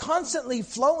was constantly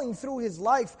flowing through his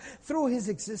life, through his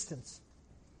existence.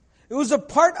 It was a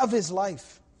part of his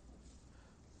life.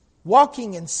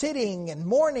 Walking and sitting and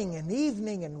morning and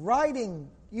evening and riding.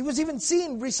 He was even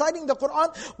seen reciting the Qur'an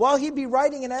while he'd be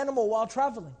riding an animal while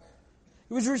traveling.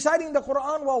 He was reciting the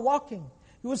Qur'an while walking.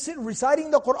 He was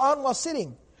reciting the Qur'an while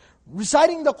sitting.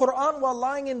 Reciting the Qur'an while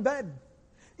lying in bed.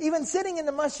 Even sitting in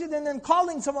the masjid and then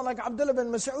calling someone like Abdullah bin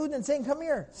Mas'ud and saying, come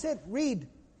here, sit, read.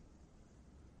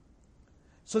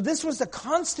 So this was the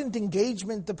constant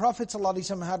engagement the Prophet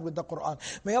ﷺ had with the Qur'an.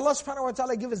 May Allah subhanahu wa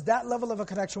ta'ala give us that level of a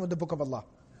connection with the Book of Allah.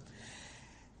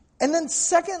 And then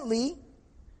secondly,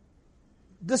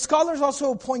 the scholars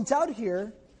also point out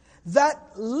here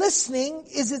that listening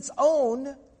is its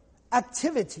own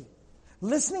activity.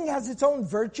 Listening has its own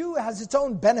virtue, has its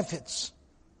own benefits.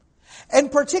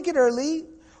 And particularly,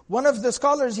 one of the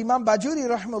scholars, Imam Bajuri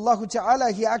rahimahullah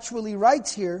ta'ala, he actually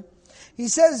writes here, he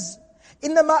says,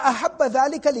 إِنَّمَا أَحَبَّ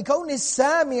ذَلِكَ لِكَوْنِ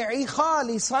السَّامِعِ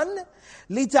خَالِصًا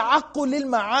لِتَعَقُّلِ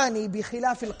الْمَعَانِ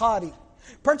بِخِلَافِ الْقَارِ.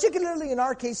 Particularly in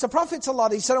our case, the Prophet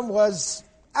ﷺ was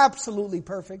absolutely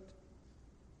perfect.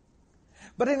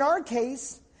 But in our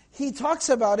case, he talks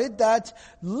about it that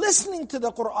listening to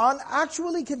the Qur'an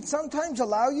actually can sometimes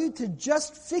allow you to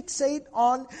just fixate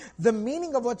on the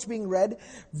meaning of what's being read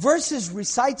versus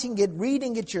reciting it,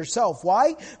 reading it yourself.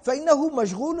 Why? فَإِنَّهُ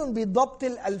مَشْغُولٌ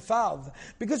بِضَبْطِ الْأَلْفَاظِ.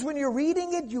 Because when you're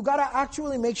reading it, you got to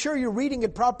actually make sure you're reading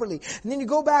it properly. And then you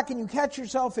go back and you catch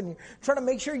yourself and you're trying to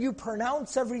make sure you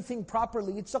pronounce everything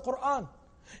properly. It's the Qur'an.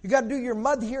 You got to do your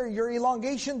mud here, your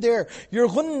elongation there, your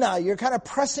ghunna, you're kind of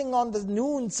pressing on the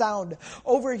noon sound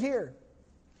over here.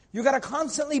 You got to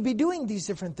constantly be doing these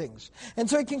different things. And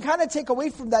so it can kind of take away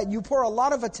from that. You pour a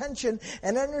lot of attention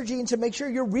and energy into make sure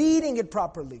you're reading it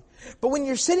properly. But when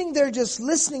you're sitting there just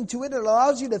listening to it, it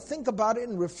allows you to think about it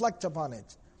and reflect upon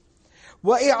it.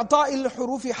 وَإِعْطَاءِ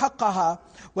الْحُرُوفِ حَقَّهَا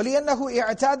وَلِأَنَّهُ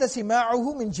اِعْتَادَ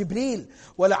سِمَاعُهُ مِنْ جِبْرِيلٍ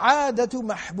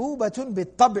وَالْعَادَةُ مَحْبُوبَةٌ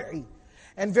بِالطَّبْعِ.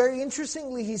 And very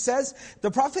interestingly, he says,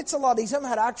 the Prophet ﷺ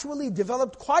had actually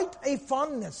developed quite a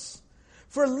fondness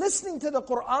for listening to the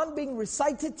Qur'an being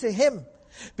recited to him.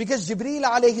 Because Jibreel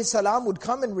alayhi salam would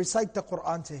come and recite the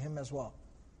Qur'an to him as well.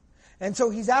 And so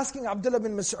he's asking Abdullah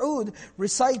bin Mas'ud,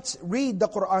 read the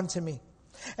Qur'an to me.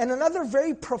 And another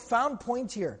very profound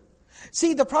point here.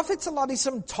 See, the Prophet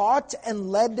ﷺ taught and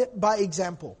led by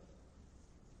example.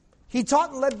 He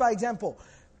taught and led by example.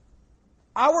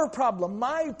 Our problem,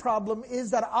 my problem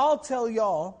is that I'll tell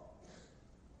y'all,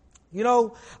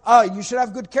 you should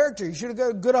have good character, you should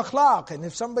have good akhlaq, and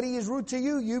if somebody is rude to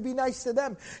you, you be nice to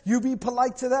them, you be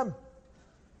polite to them.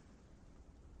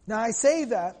 Now I say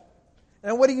that,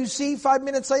 and what do you see 5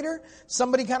 minutes later?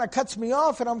 Somebody kind of cuts me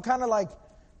off, and I'm kind of like,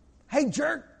 hey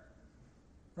jerk,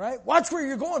 right? Watch where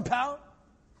you're going, pal.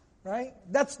 Right?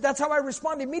 That's how I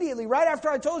respond immediately. Right after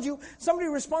I told you, somebody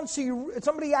responds to you,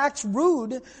 somebody acts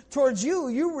rude towards you,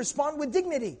 you respond with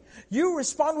dignity. You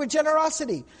respond with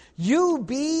generosity. You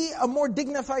be a more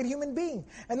dignified human being.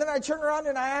 And then I turn around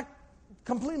and I act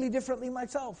completely differently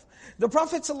myself. The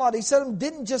Prophet ﷺ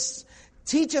didn't just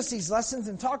teach us these lessons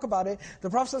and talk about it. The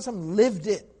Prophet ﷺ lived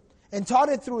it and taught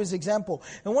it through his example.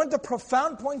 And one of the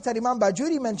profound points that Imam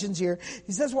Bajuri mentions here,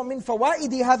 he says, وَمِن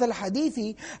فَوَائِدِ هَذَا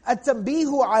الْحَدِيثِ التَّنْبِيهُ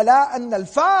عَلَىٰ أَنَّ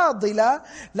الْفَاضِلَ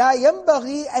لَا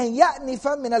يَنْبَغِي أَنْ يَأْنِفَ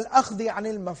مِنَ الْأَخْذِ عَنِ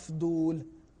الْمَفْضُولِ.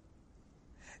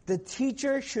 The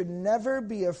teacher should never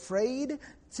be afraid,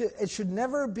 it should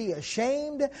never be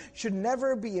ashamed, should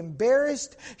never be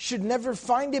embarrassed, should never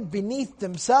find it beneath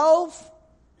themselves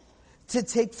to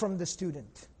take from the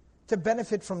student, to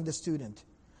benefit from the student.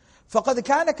 فَقَدْ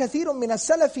كَانَ كَثِيرٌ مِنَ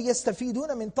السَّلَفِ يَسْتَفِيدُونَ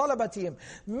مِنْ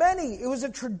طَلَبَتِهِمْ. It was a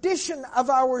tradition of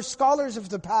our scholars of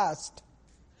the past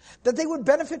that they would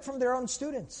benefit from their own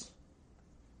students.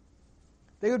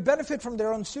 They would benefit from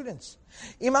their own students.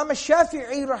 Imam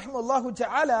al-Shafi'i rahimahullah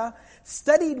ta'ala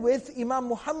studied with Imam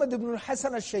Muhammad ibn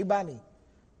al-Hasan al-Shaybani.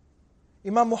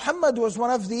 Imam Muhammad was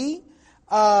one of the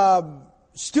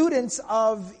students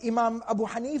of Imam Abu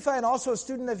Hanifa and also a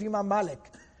student of Imam Malik.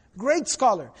 Great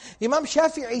scholar. Imam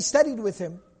Shafi'i studied with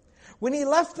him. When he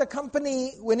left the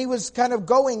company, when he was kind of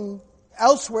going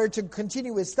elsewhere to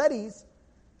continue his studies,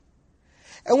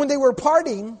 and when they were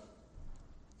parting,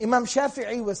 Imam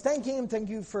Shafi'i was thanking him, thank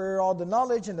you for all the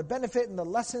knowledge and the benefit and the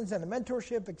lessons and the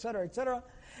mentorship, etc., etc.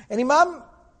 And Imam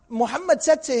Muhammad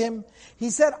said to him,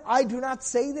 he said, I do not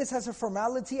say this as a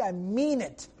formality, I mean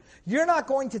it. You're not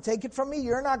going to take it from me,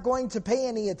 you're not going to pay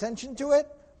any attention to it.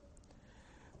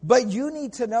 But you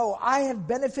need to know, I have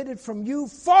benefited from you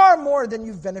far more than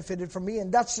you've benefited from me,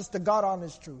 and that's just the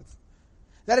God-honest truth.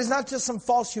 That is not just some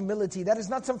false humility, that is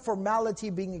not some formality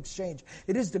being exchanged.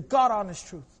 It is the God-honest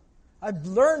truth. I've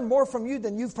learned more from you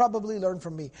than you've probably learned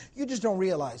from me. You just don't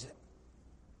realize it.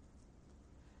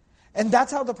 And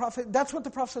that's what the Prophet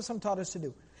ﷺ taught us to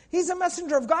do. He's a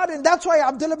messenger of God, and that's why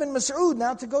Abdullah bin Mas'ud,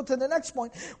 now to go to the next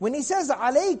point, when he says,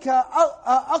 عَلَيْكَ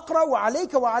أَقْرَأُ وَعَلَيْكَ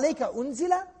وَعَلَيْكَ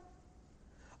أُنزِلَ,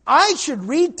 I should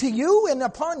read to you, and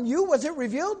upon you was it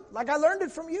revealed? Like I learned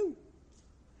it from you.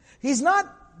 He's not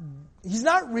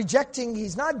rejecting,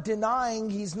 he's not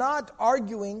denying, he's not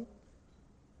arguing.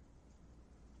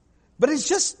 But it's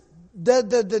just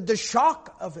the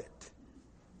shock of it.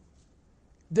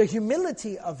 The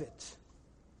humility of it.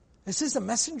 This is the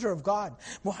messenger of God.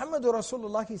 Muhammadur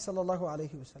Rasulullah sallallahu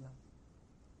alayhi wa sallam.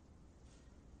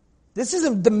 This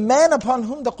is the man upon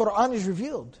whom the Qur'an is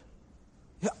revealed.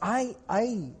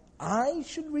 I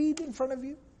should read in front of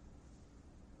you.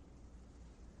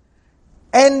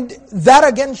 And that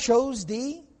again shows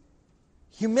the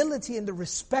humility and the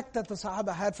respect that the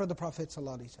Sahaba had for the Prophet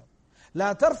ﷺ.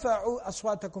 لا ترفعوا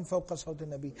أصواتكم فوق صوت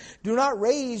النبي. Do not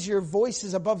raise your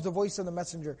voices above the voice of the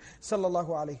Messenger sallallahu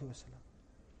alaihi wasallam.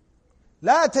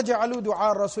 لا تجعلوا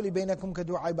دعاء الرسول بينكم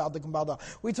كدعاء بعضكم بعضا.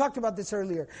 We talked about this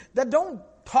earlier. That don't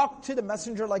talk to the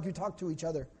Messenger like you talk to each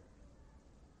other.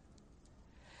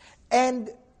 And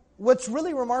what's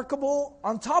really remarkable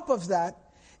on top of that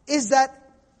is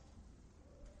that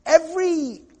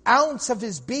every ounce of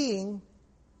his being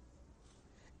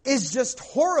is just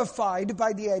horrified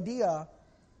by the idea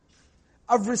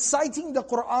of reciting the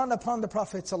Qur'an upon the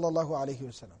Prophet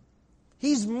ﷺ.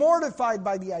 He's mortified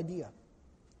by the idea.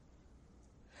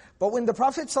 But when the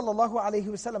Prophet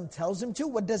ﷺ tells him to,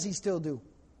 what does he still do?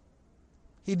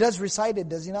 He does recite it,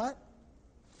 does he not?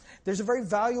 There's a very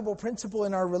valuable principle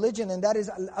in our religion, and that is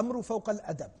al-amru fawqa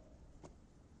al-adab.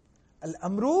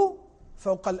 Al-amru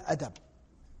fawqa al-adab.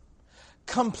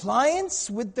 Compliance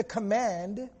with the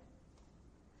command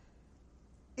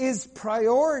is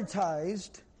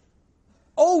prioritized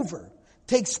over,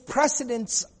 takes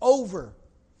precedence over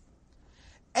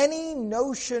any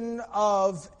notion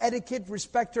of etiquette,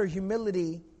 respect, or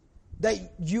humility that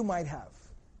you might have.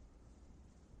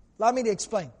 Allow me to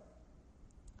explain.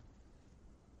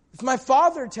 If my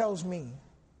father tells me,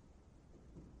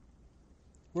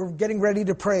 we're getting ready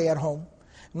to pray at home,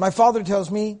 and my father tells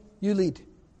me, you lead.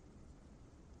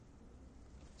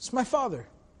 It's my father.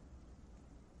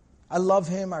 I love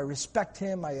him, I respect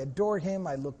him, I adore him,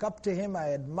 I look up to him,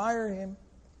 I admire him.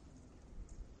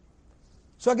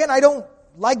 So again, I don't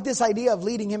like this idea of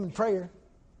leading him in prayer.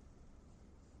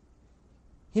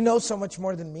 He knows so much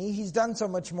more than me, he's done so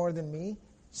much more than me,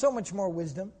 so much more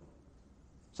wisdom.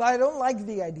 So I don't like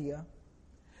the idea.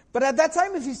 But at that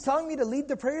time, if he's telling me to lead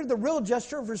the prayer, the real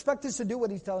gesture of respect is to do what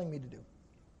he's telling me to do.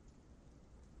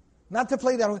 Not to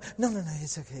play that, no,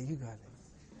 it's okay, you go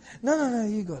lead. No,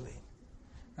 you go lead.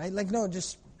 Right? Like, no,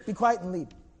 just be quiet and lead.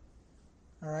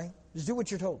 All right? Just do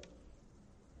what you're told.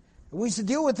 We used to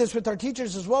deal with this with our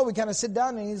teachers as well. We kind of sit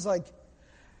down and he's like,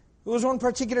 there was one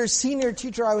particular senior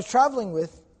teacher I was traveling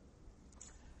with.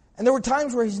 And there were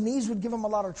times where his knees would give him a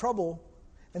lot of trouble.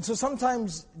 And so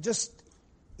sometimes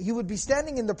he would be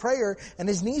standing in the prayer and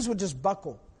his knees would just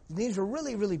buckle. His knees were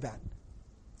really, really bad.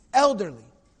 Elderly.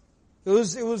 It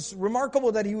was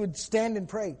remarkable that he would stand and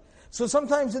pray. So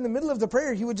sometimes in the middle of the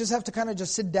prayer, he would just have to kind of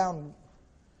just sit down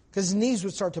because his knees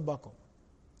would start to buckle.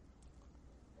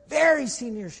 Very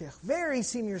senior sheikh, very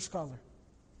senior scholar.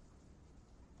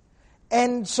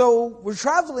 And so we're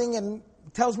traveling and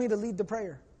he tells me to lead the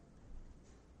prayer.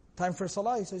 Time for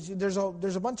salah. He says, there's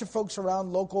a bunch of folks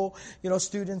around, local,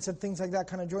 students and things like that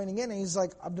kind of joining in. And he's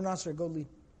like, Abdul Nasser, go lead.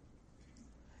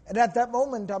 And at that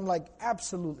moment, I'm like,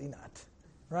 absolutely not.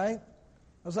 Right?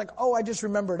 I was like, I just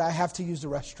remembered I have to use the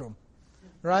restroom.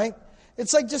 Right?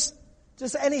 It's like just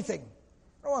anything.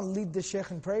 I don't want to lead the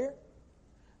sheikh in prayer.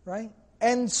 Right?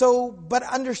 And so, but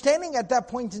understanding at that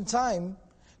point in time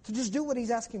to just do what he's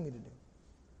asking me to do.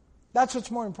 That's what's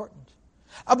more important.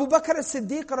 Abu Bakr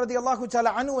as-Siddiq radiallahu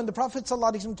ta'ala anhu, when the Prophet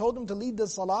sallallahu alaihi wasallam told him to lead the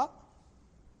salah,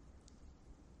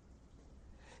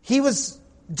 he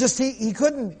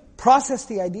couldn't process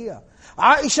the idea.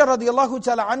 Aisha radiallahu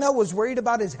ta'ala anha was worried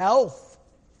about his health.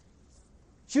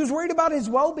 She was worried about his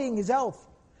well-being, his health.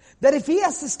 That if he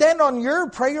has to stand on your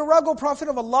prayer rug, O Prophet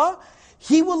of Allah,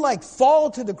 he will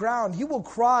fall to the ground. He will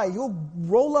cry. He'll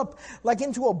roll up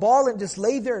into a ball and just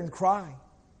lay there and cry.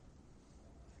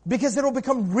 Because it'll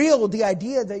become real, the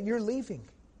idea that you're leaving.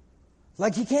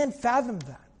 He can't fathom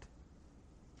that.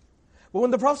 But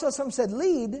when the Prophet ﷺ said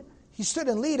lead, he stood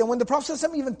and lead. And when the Prophet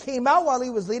ﷺ even came out while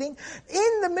he was leading,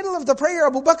 in the middle of the prayer,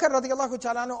 Abu Bakr radiallahu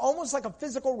ta'ala anhu, almost like a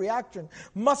physical reaction,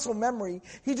 muscle memory,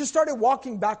 he just started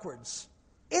walking backwards.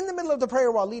 In the middle of the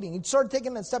prayer while leading, he started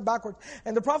taking a step backwards.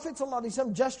 And the Prophet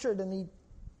ﷺ gestured and he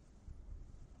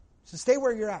said, stay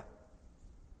where you're at.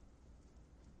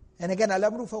 And again,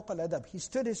 al-amru fawqa al-adab. He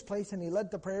stood his place and he led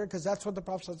the prayer because that's what the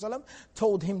Prophet ﷺ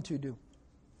told him to do.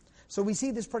 So we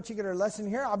see this particular lesson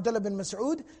here. Abdullah bin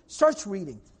Mas'ud starts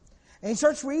reading. And he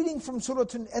starts reading from Surah,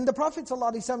 and the Prophet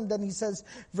ﷺ, then he says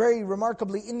very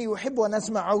remarkably, إِنِّي أُحِبُّ أَنْ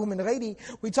أَسْمَعَهُ مِنْ غَيْرِي.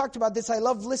 We talked about this. I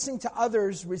love listening to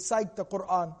others recite the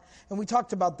Qur'an. And we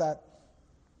talked about that.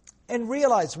 And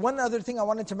realize, one other thing I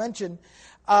wanted to mention,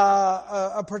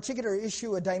 a particular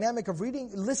issue, a dynamic of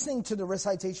listening to the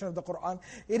recitation of the Qur'an.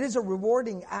 It is a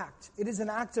rewarding act. It is an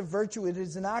act of virtue. It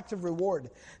is an act of reward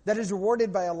that is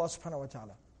rewarded by Allah subhanahu wa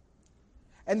ta'ala.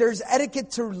 And there's etiquette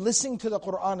to listening to the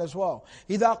Qur'an as well.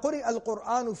 إِذَا قُرِئَ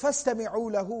الْقُرْآنُ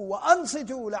فَاسْتَمِعُوا لَهُ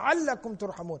وَأَنصِتُوا لَعَلَّكُمْ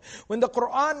تُرْحَمُونَ. When the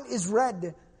Qur'an is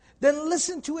read, then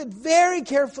listen to it very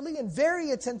carefully and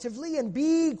very attentively and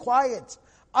be quiet.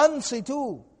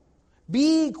 أَنصِتُوا.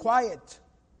 Be quiet.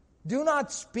 Do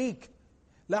not speak.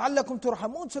 لَعَلَّكُمْ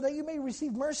تُرْحَمُونَ. So that you may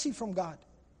receive mercy from God.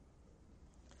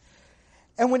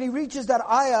 And when he reaches that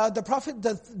ayah, the Prophet,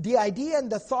 the idea and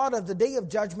the thought of the day of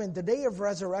judgment, the day of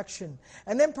resurrection,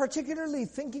 and then particularly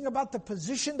thinking about the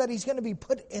position that he's going to be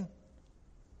put in,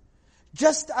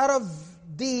 just out of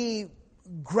the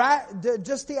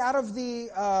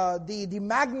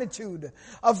magnitude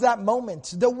of that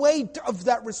moment, the weight of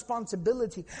that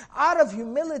responsibility, out of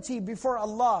humility before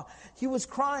Allah, he was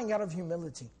crying out of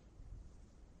humility.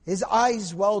 His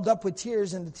eyes welled up with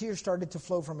tears, and the tears started to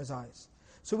flow from his eyes.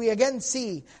 So we again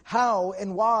see how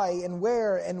and why and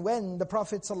where and when the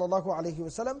Prophet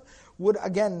ﷺ would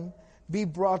again be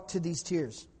brought to these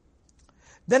tears.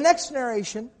 The next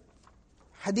narration,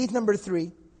 hadith number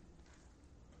 3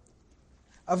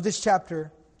 of this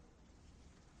chapter.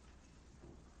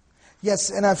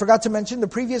 Yes, and I forgot to mention, the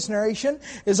previous narration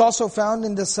is also found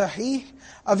in the Sahih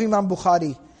of Imam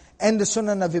Bukhari and the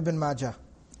Sunan of Ibn Majah.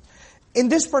 In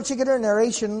this particular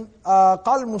narration,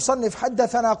 قال المصنف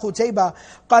حدثنا قتيبة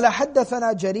قال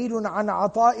حدثنا جرير عن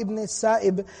عطاء بن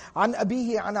السائب عن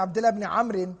أبيه عن عبد الله بن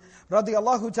عمرو رضي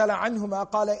الله تعالى عنهما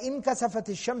قال انكسفت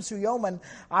الشمس يوما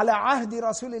على عهد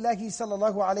رسول الله صلى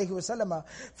الله عليه وسلم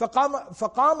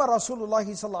فقام رسول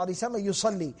الله صلى الله عليه وسلم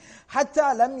يصلي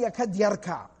حتى لم يكد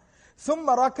يركع ثم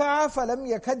ركع فلم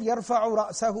يكد يرفع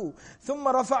رأسه ثم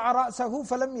رفع رأسه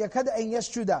فلم يكد أن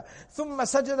يسجد ثم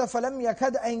سجد فلم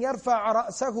يكد أن يرفع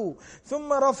رأسه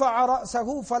ثم رفع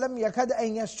رأسه فلم يكد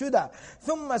أن يسجد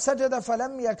ثم سجد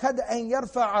فلم يكد أن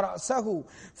يرفع رأسه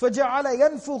فجعل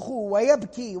ينفخ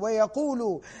ويبكي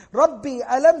ويقول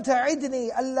ربي ألم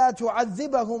تعدني ألا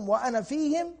تعذبهم وأنا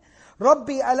فيهم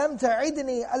رَبِّي أَلَمْ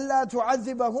تَعِدْنِي أَلَّا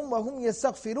تُعَذِّبَهُمْ وَهُمْ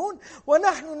يَسْتَغْفِرُونَ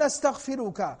وَنَحْنُ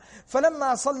نَسْتَغْفِرُكَ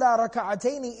فَلَمَّا صَلَّى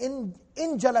رَكَعَتَيْنِ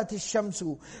انجلت الشمس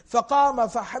فقام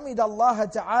فحمد الله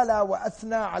تعالى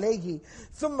وأثنى عليه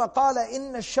ثم قال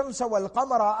إن الشمس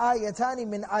والقمر آيتان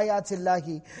من آيات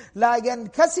الله لا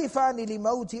ينكسفان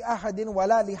لموت أحد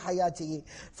ولا لحياته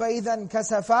فإذا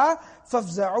انكسفا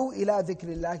فافزعوا إلى ذكر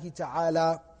الله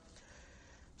تعالى.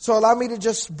 So allow me to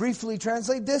just briefly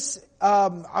translate this.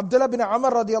 Abdullah bin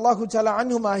Umar radiallahu ta'ala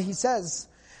anhuma, he says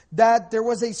that there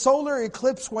was a solar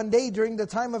eclipse one day during the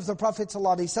time of the Prophet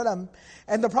ﷺ,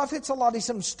 and the Prophet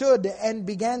ﷺ stood and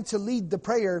began to lead the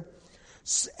prayer.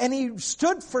 And he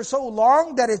stood for so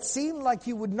long that it seemed like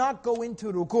he would not go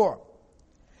into ruku'.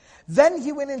 Then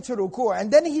he went into ruku',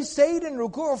 and then he stayed in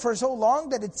ruku' for so long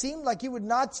that it seemed like he would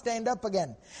not stand up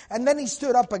again. And then he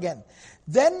stood up again.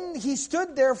 Then he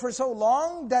stood there for so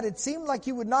long that it seemed like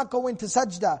he would not go into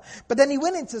sajda. But then he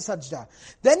went into sajda.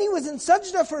 Then he was in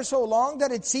sajda for so long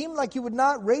that it seemed like he would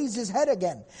not raise his head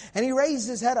again. And he raised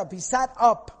his head up, he sat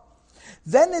up.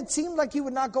 Then it seemed like he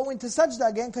would not go into sajda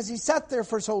again because he sat there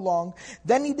for so long.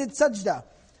 Then he did sajda.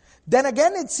 Then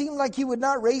again it seemed like he would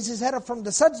not raise his head up from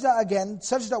the sajda again.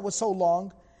 Sajda was so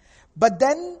long. But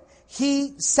then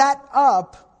he sat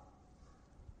up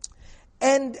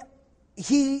and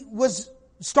he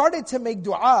started to make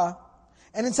dua.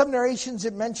 And in some narrations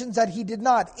it mentions that he did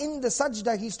not. In the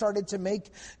sajda he started to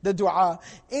make the dua.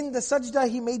 In the sajda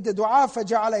he made the dua.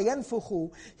 فَجَعَلَ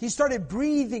يَنْفُخُ. He started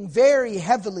breathing very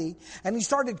heavily. And he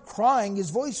started crying.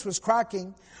 His voice was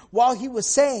cracking. While he was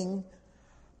saying,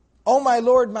 "O my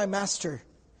Lord, my Master,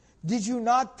 did you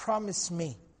not promise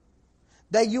me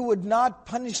that you would not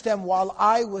punish them while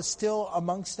I was still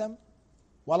amongst them?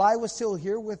 While I was still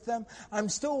here with them? I'm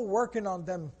still working on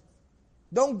them.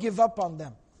 Don't give up on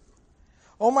them.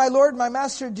 O my Lord, my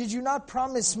Master, did you not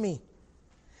promise me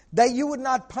that you would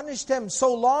not punish them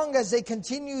so long as they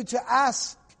continue to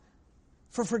ask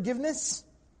for forgiveness?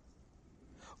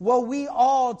 Well, we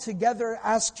all together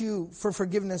ask you for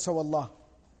forgiveness, O Allah."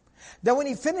 Then when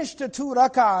he finished the 2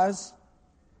 rak'ahs,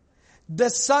 the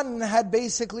sun had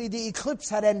basically, the eclipse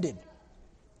had ended.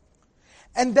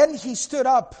 And then he stood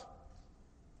up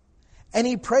and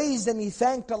he praised and he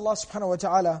thanked Allah subhanahu wa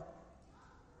ta'ala.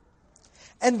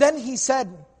 And then he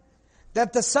said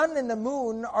that the sun and the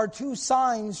moon are 2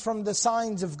 signs from the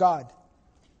signs of God.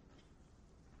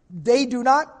 They do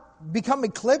not become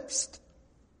eclipsed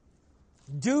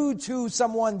due to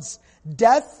someone's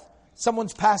death,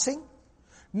 someone's passing,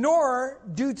 nor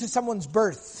due to someone's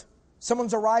birth,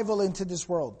 someone's arrival into this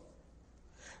world.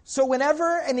 So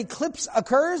whenever an eclipse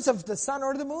occurs of the sun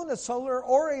or the moon, a solar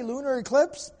or a lunar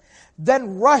eclipse,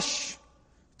 then rush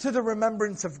to the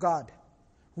remembrance of God.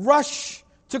 Rush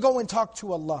to go and talk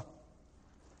to Allah.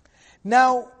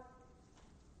 Now,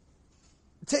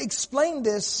 to explain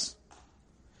this,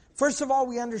 first of all,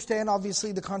 we understand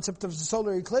obviously the concept of the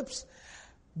solar eclipse.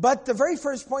 But the very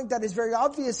first point that is very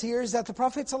obvious here is that the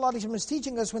Prophet ﷺ is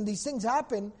teaching us when these things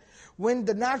happen, when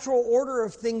the natural order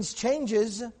of things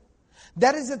changes,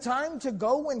 that is a time to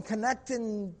go and connect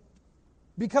and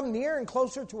become near and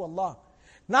closer to Allah.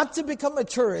 Not to become a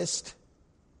tourist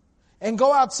and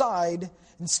go outside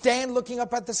and stand looking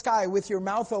up at the sky with your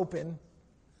mouth open,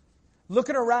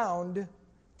 looking around,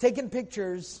 taking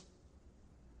pictures,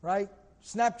 right?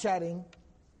 Snapchatting,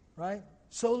 right?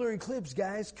 Solar eclipse,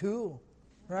 guys, cool.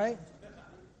 Right?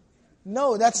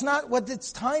 No, that's not what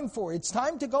it's time for. It's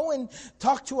time to go and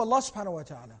talk to Allah subhanahu wa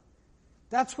ta'ala.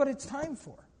 That's what it's time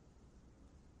for.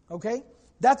 Okay?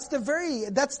 That's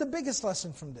the biggest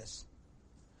lesson from this.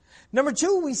 Number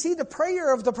 2, we see the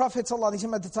prayer of the Prophet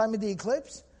ﷺ at the time of the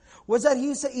eclipse was that he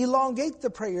used to elongate the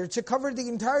prayer to cover the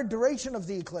entire duration of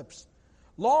the eclipse.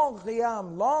 Long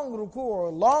qiyam, long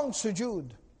ruku', long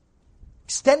sujood.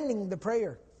 Extending the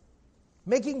prayer.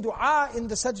 Making dua in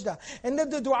the sajda. And then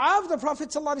the dua of the Prophet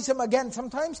ﷺ, again,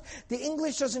 sometimes the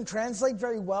English doesn't translate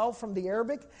very well from the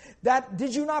Arabic. That,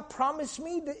 "Did you not promise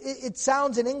me?" It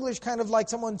sounds in English kind of like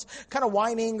someone's kind of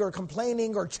whining or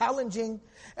complaining or challenging.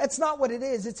 That's not what it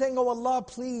is. It's saying, "Oh Allah,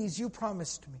 please, you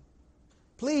promised me.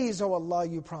 Please, oh Allah,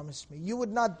 you promised me. You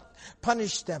would not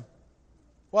punish them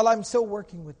while I'm still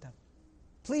working with them.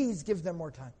 Please give them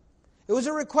more time." It was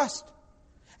a request.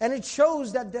 And it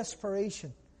shows that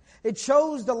desperation. It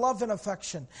shows the love and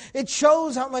affection. It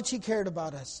shows how much He cared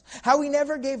about us. How He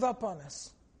never gave up on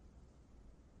us.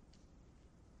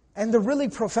 And the really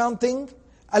profound thing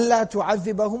أَلَّا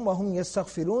تُعَذِّبَهُمْ وَهُمْ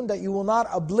يَسْتَغْفِرُونَ, that you will not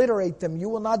obliterate them, you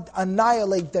will not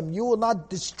annihilate them, you will not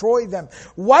destroy them,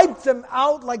 wipe them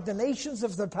out like the nations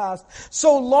of the past,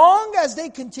 so long as they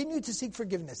continue to seek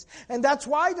forgiveness. And that's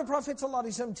why the Prophet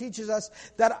ﷺ teaches us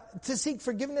that to seek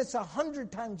forgiveness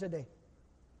 100 times a day.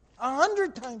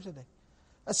 100 times a day.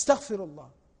 Astaghfirullah.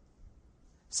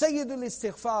 Sayyidul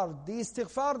istighfar. The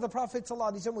istighfar the Prophet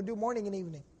ﷺ would do morning and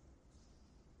evening.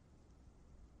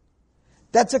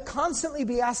 That's to constantly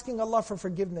be asking Allah for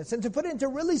forgiveness. And to put it into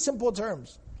really simple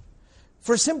terms,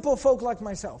 for simple folk like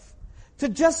myself, to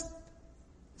just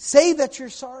say that you're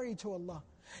sorry to Allah.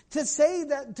 To say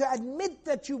that, to admit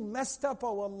that you messed up,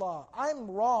 oh Allah,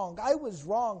 I'm wrong, I was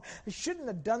wrong, I shouldn't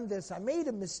have done this, I made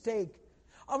a mistake.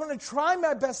 I'm going to try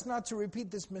my best not to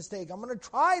repeat this mistake. I'm going to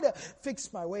try to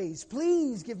fix my ways.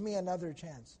 Please give me another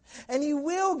chance. And He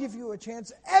will give you a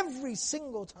chance every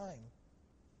single time.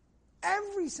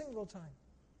 Every single time.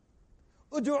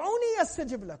 Udu'uni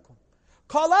astajib lakum.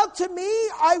 Call out to me,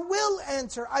 I will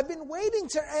answer. I've been waiting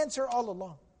to answer all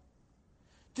along.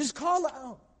 Just call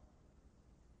out.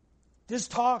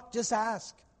 Just talk, just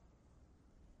ask.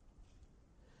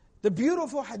 The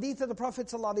beautiful hadith of the Prophet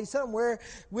ﷺ, where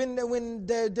when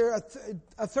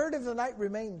a third of the night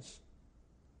remains,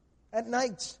 at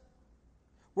night,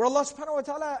 where Allah subhanahu wa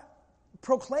ta'ala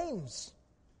proclaims,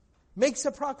 makes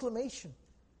a proclamation.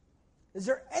 Is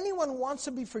there anyone who wants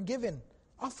to be forgiven?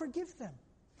 I'll forgive them.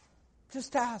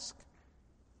 Just ask.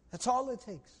 That's all it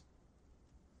takes.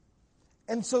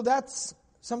 And so that's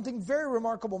something very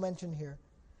remarkable mentioned here.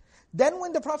 Then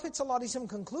when the Prophet ﷺ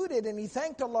concluded and he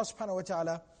thanked Allah subhanahu wa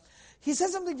ta'ala, he said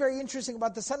something very interesting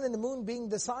about the sun and the moon being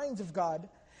the signs of God,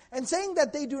 and saying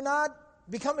that they do not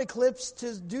become eclipsed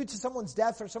due to someone's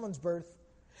death or someone's birth.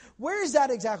 Where is that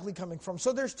exactly coming from?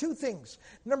 So there's two things.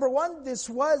 Number one, this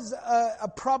was a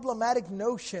problematic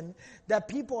notion that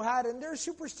people had, and there are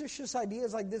superstitious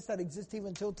ideas like this that exist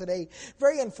even till today.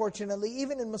 Very unfortunately,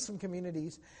 even in Muslim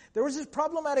communities, there was this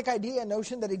problematic idea and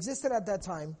notion that existed at that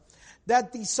time,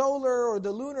 that the solar or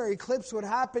the lunar eclipse would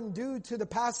happen due to the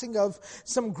passing of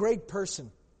some great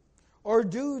person, or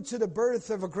due to the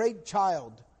birth of a great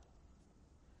child.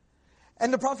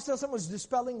 And the Prophet ﷺ was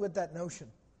dispelling with that notion.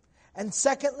 And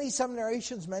secondly, some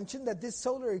narrations mention that this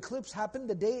solar eclipse happened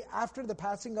the day after the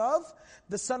passing of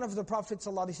the son of the Prophet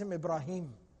ﷺ,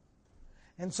 Ibrahim.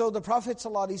 And so the Prophet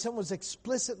ﷺ was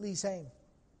explicitly saying,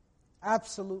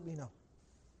 absolutely no.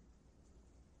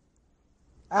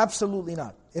 Absolutely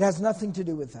not. It has nothing to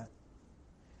do with that.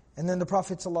 And then the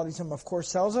Prophet ﷺ, of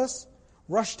course, tells us,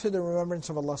 rush to the remembrance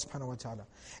of Allah subhanahu wa ta'ala.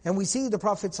 And we see the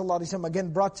Prophet ﷺ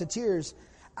again brought to tears,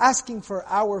 asking for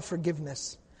our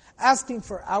forgiveness, asking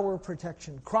for our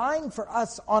protection, crying for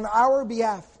us on our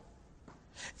behalf.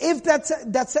 If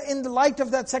that's in the light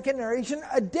of that second narration,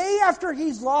 a day after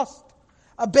he's lost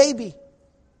a baby,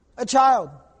 a child.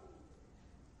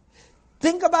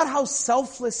 Think about how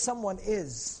selfless someone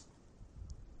is,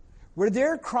 where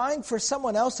they're crying for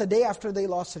someone else a day after they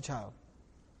lost a child.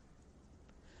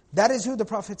 That is who the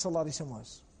Prophet ﷺ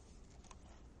was.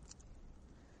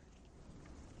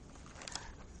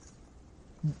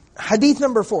 Hadith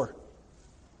number 4.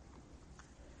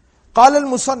 قال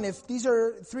المصنف. These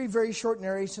are 3 very short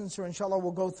narrations, so inshallah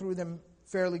we'll go through them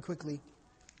fairly quickly.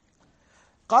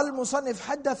 قال المصنف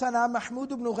حدثنا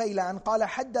محمود بن غيلان قال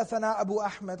حدثنا أبو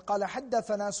أحمد قال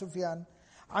حدثنا سفيان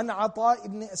عن عطاء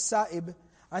بن السائب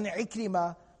عن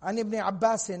عكرمة عن ابن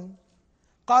عباس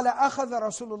قال أخذ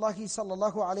رسول الله صلى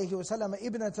الله عليه وسلم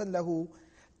ابنة له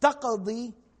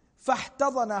تقضي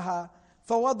فاحتضنها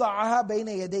فوضعها بين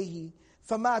يديه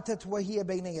فماتت وهي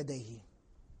بين يديه.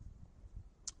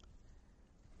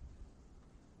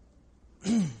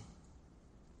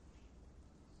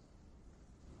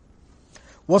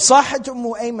 وصاحت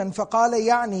أم أيمن فقال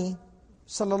يعني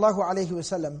صلى الله عليه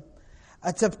وسلم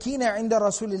أتبكين عند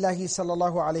رسول الله صلى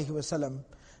الله عليه وسلم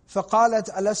فقالت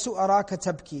ألست أراك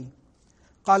تبكي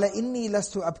قال إني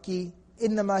لست أبكي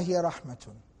إنما هي رحمة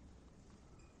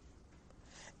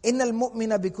إن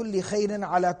المؤمن بكل خير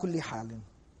على كل حال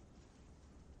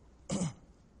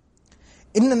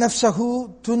إن نفسه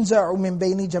تنزع من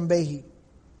بين جنبيه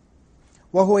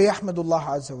وهو يحمد الله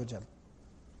عز وجل.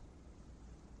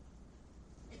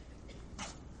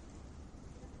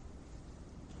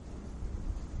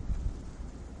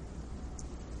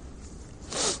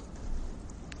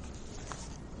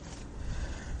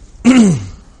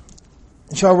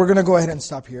 Inshallah, we're going to go ahead and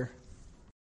stop here.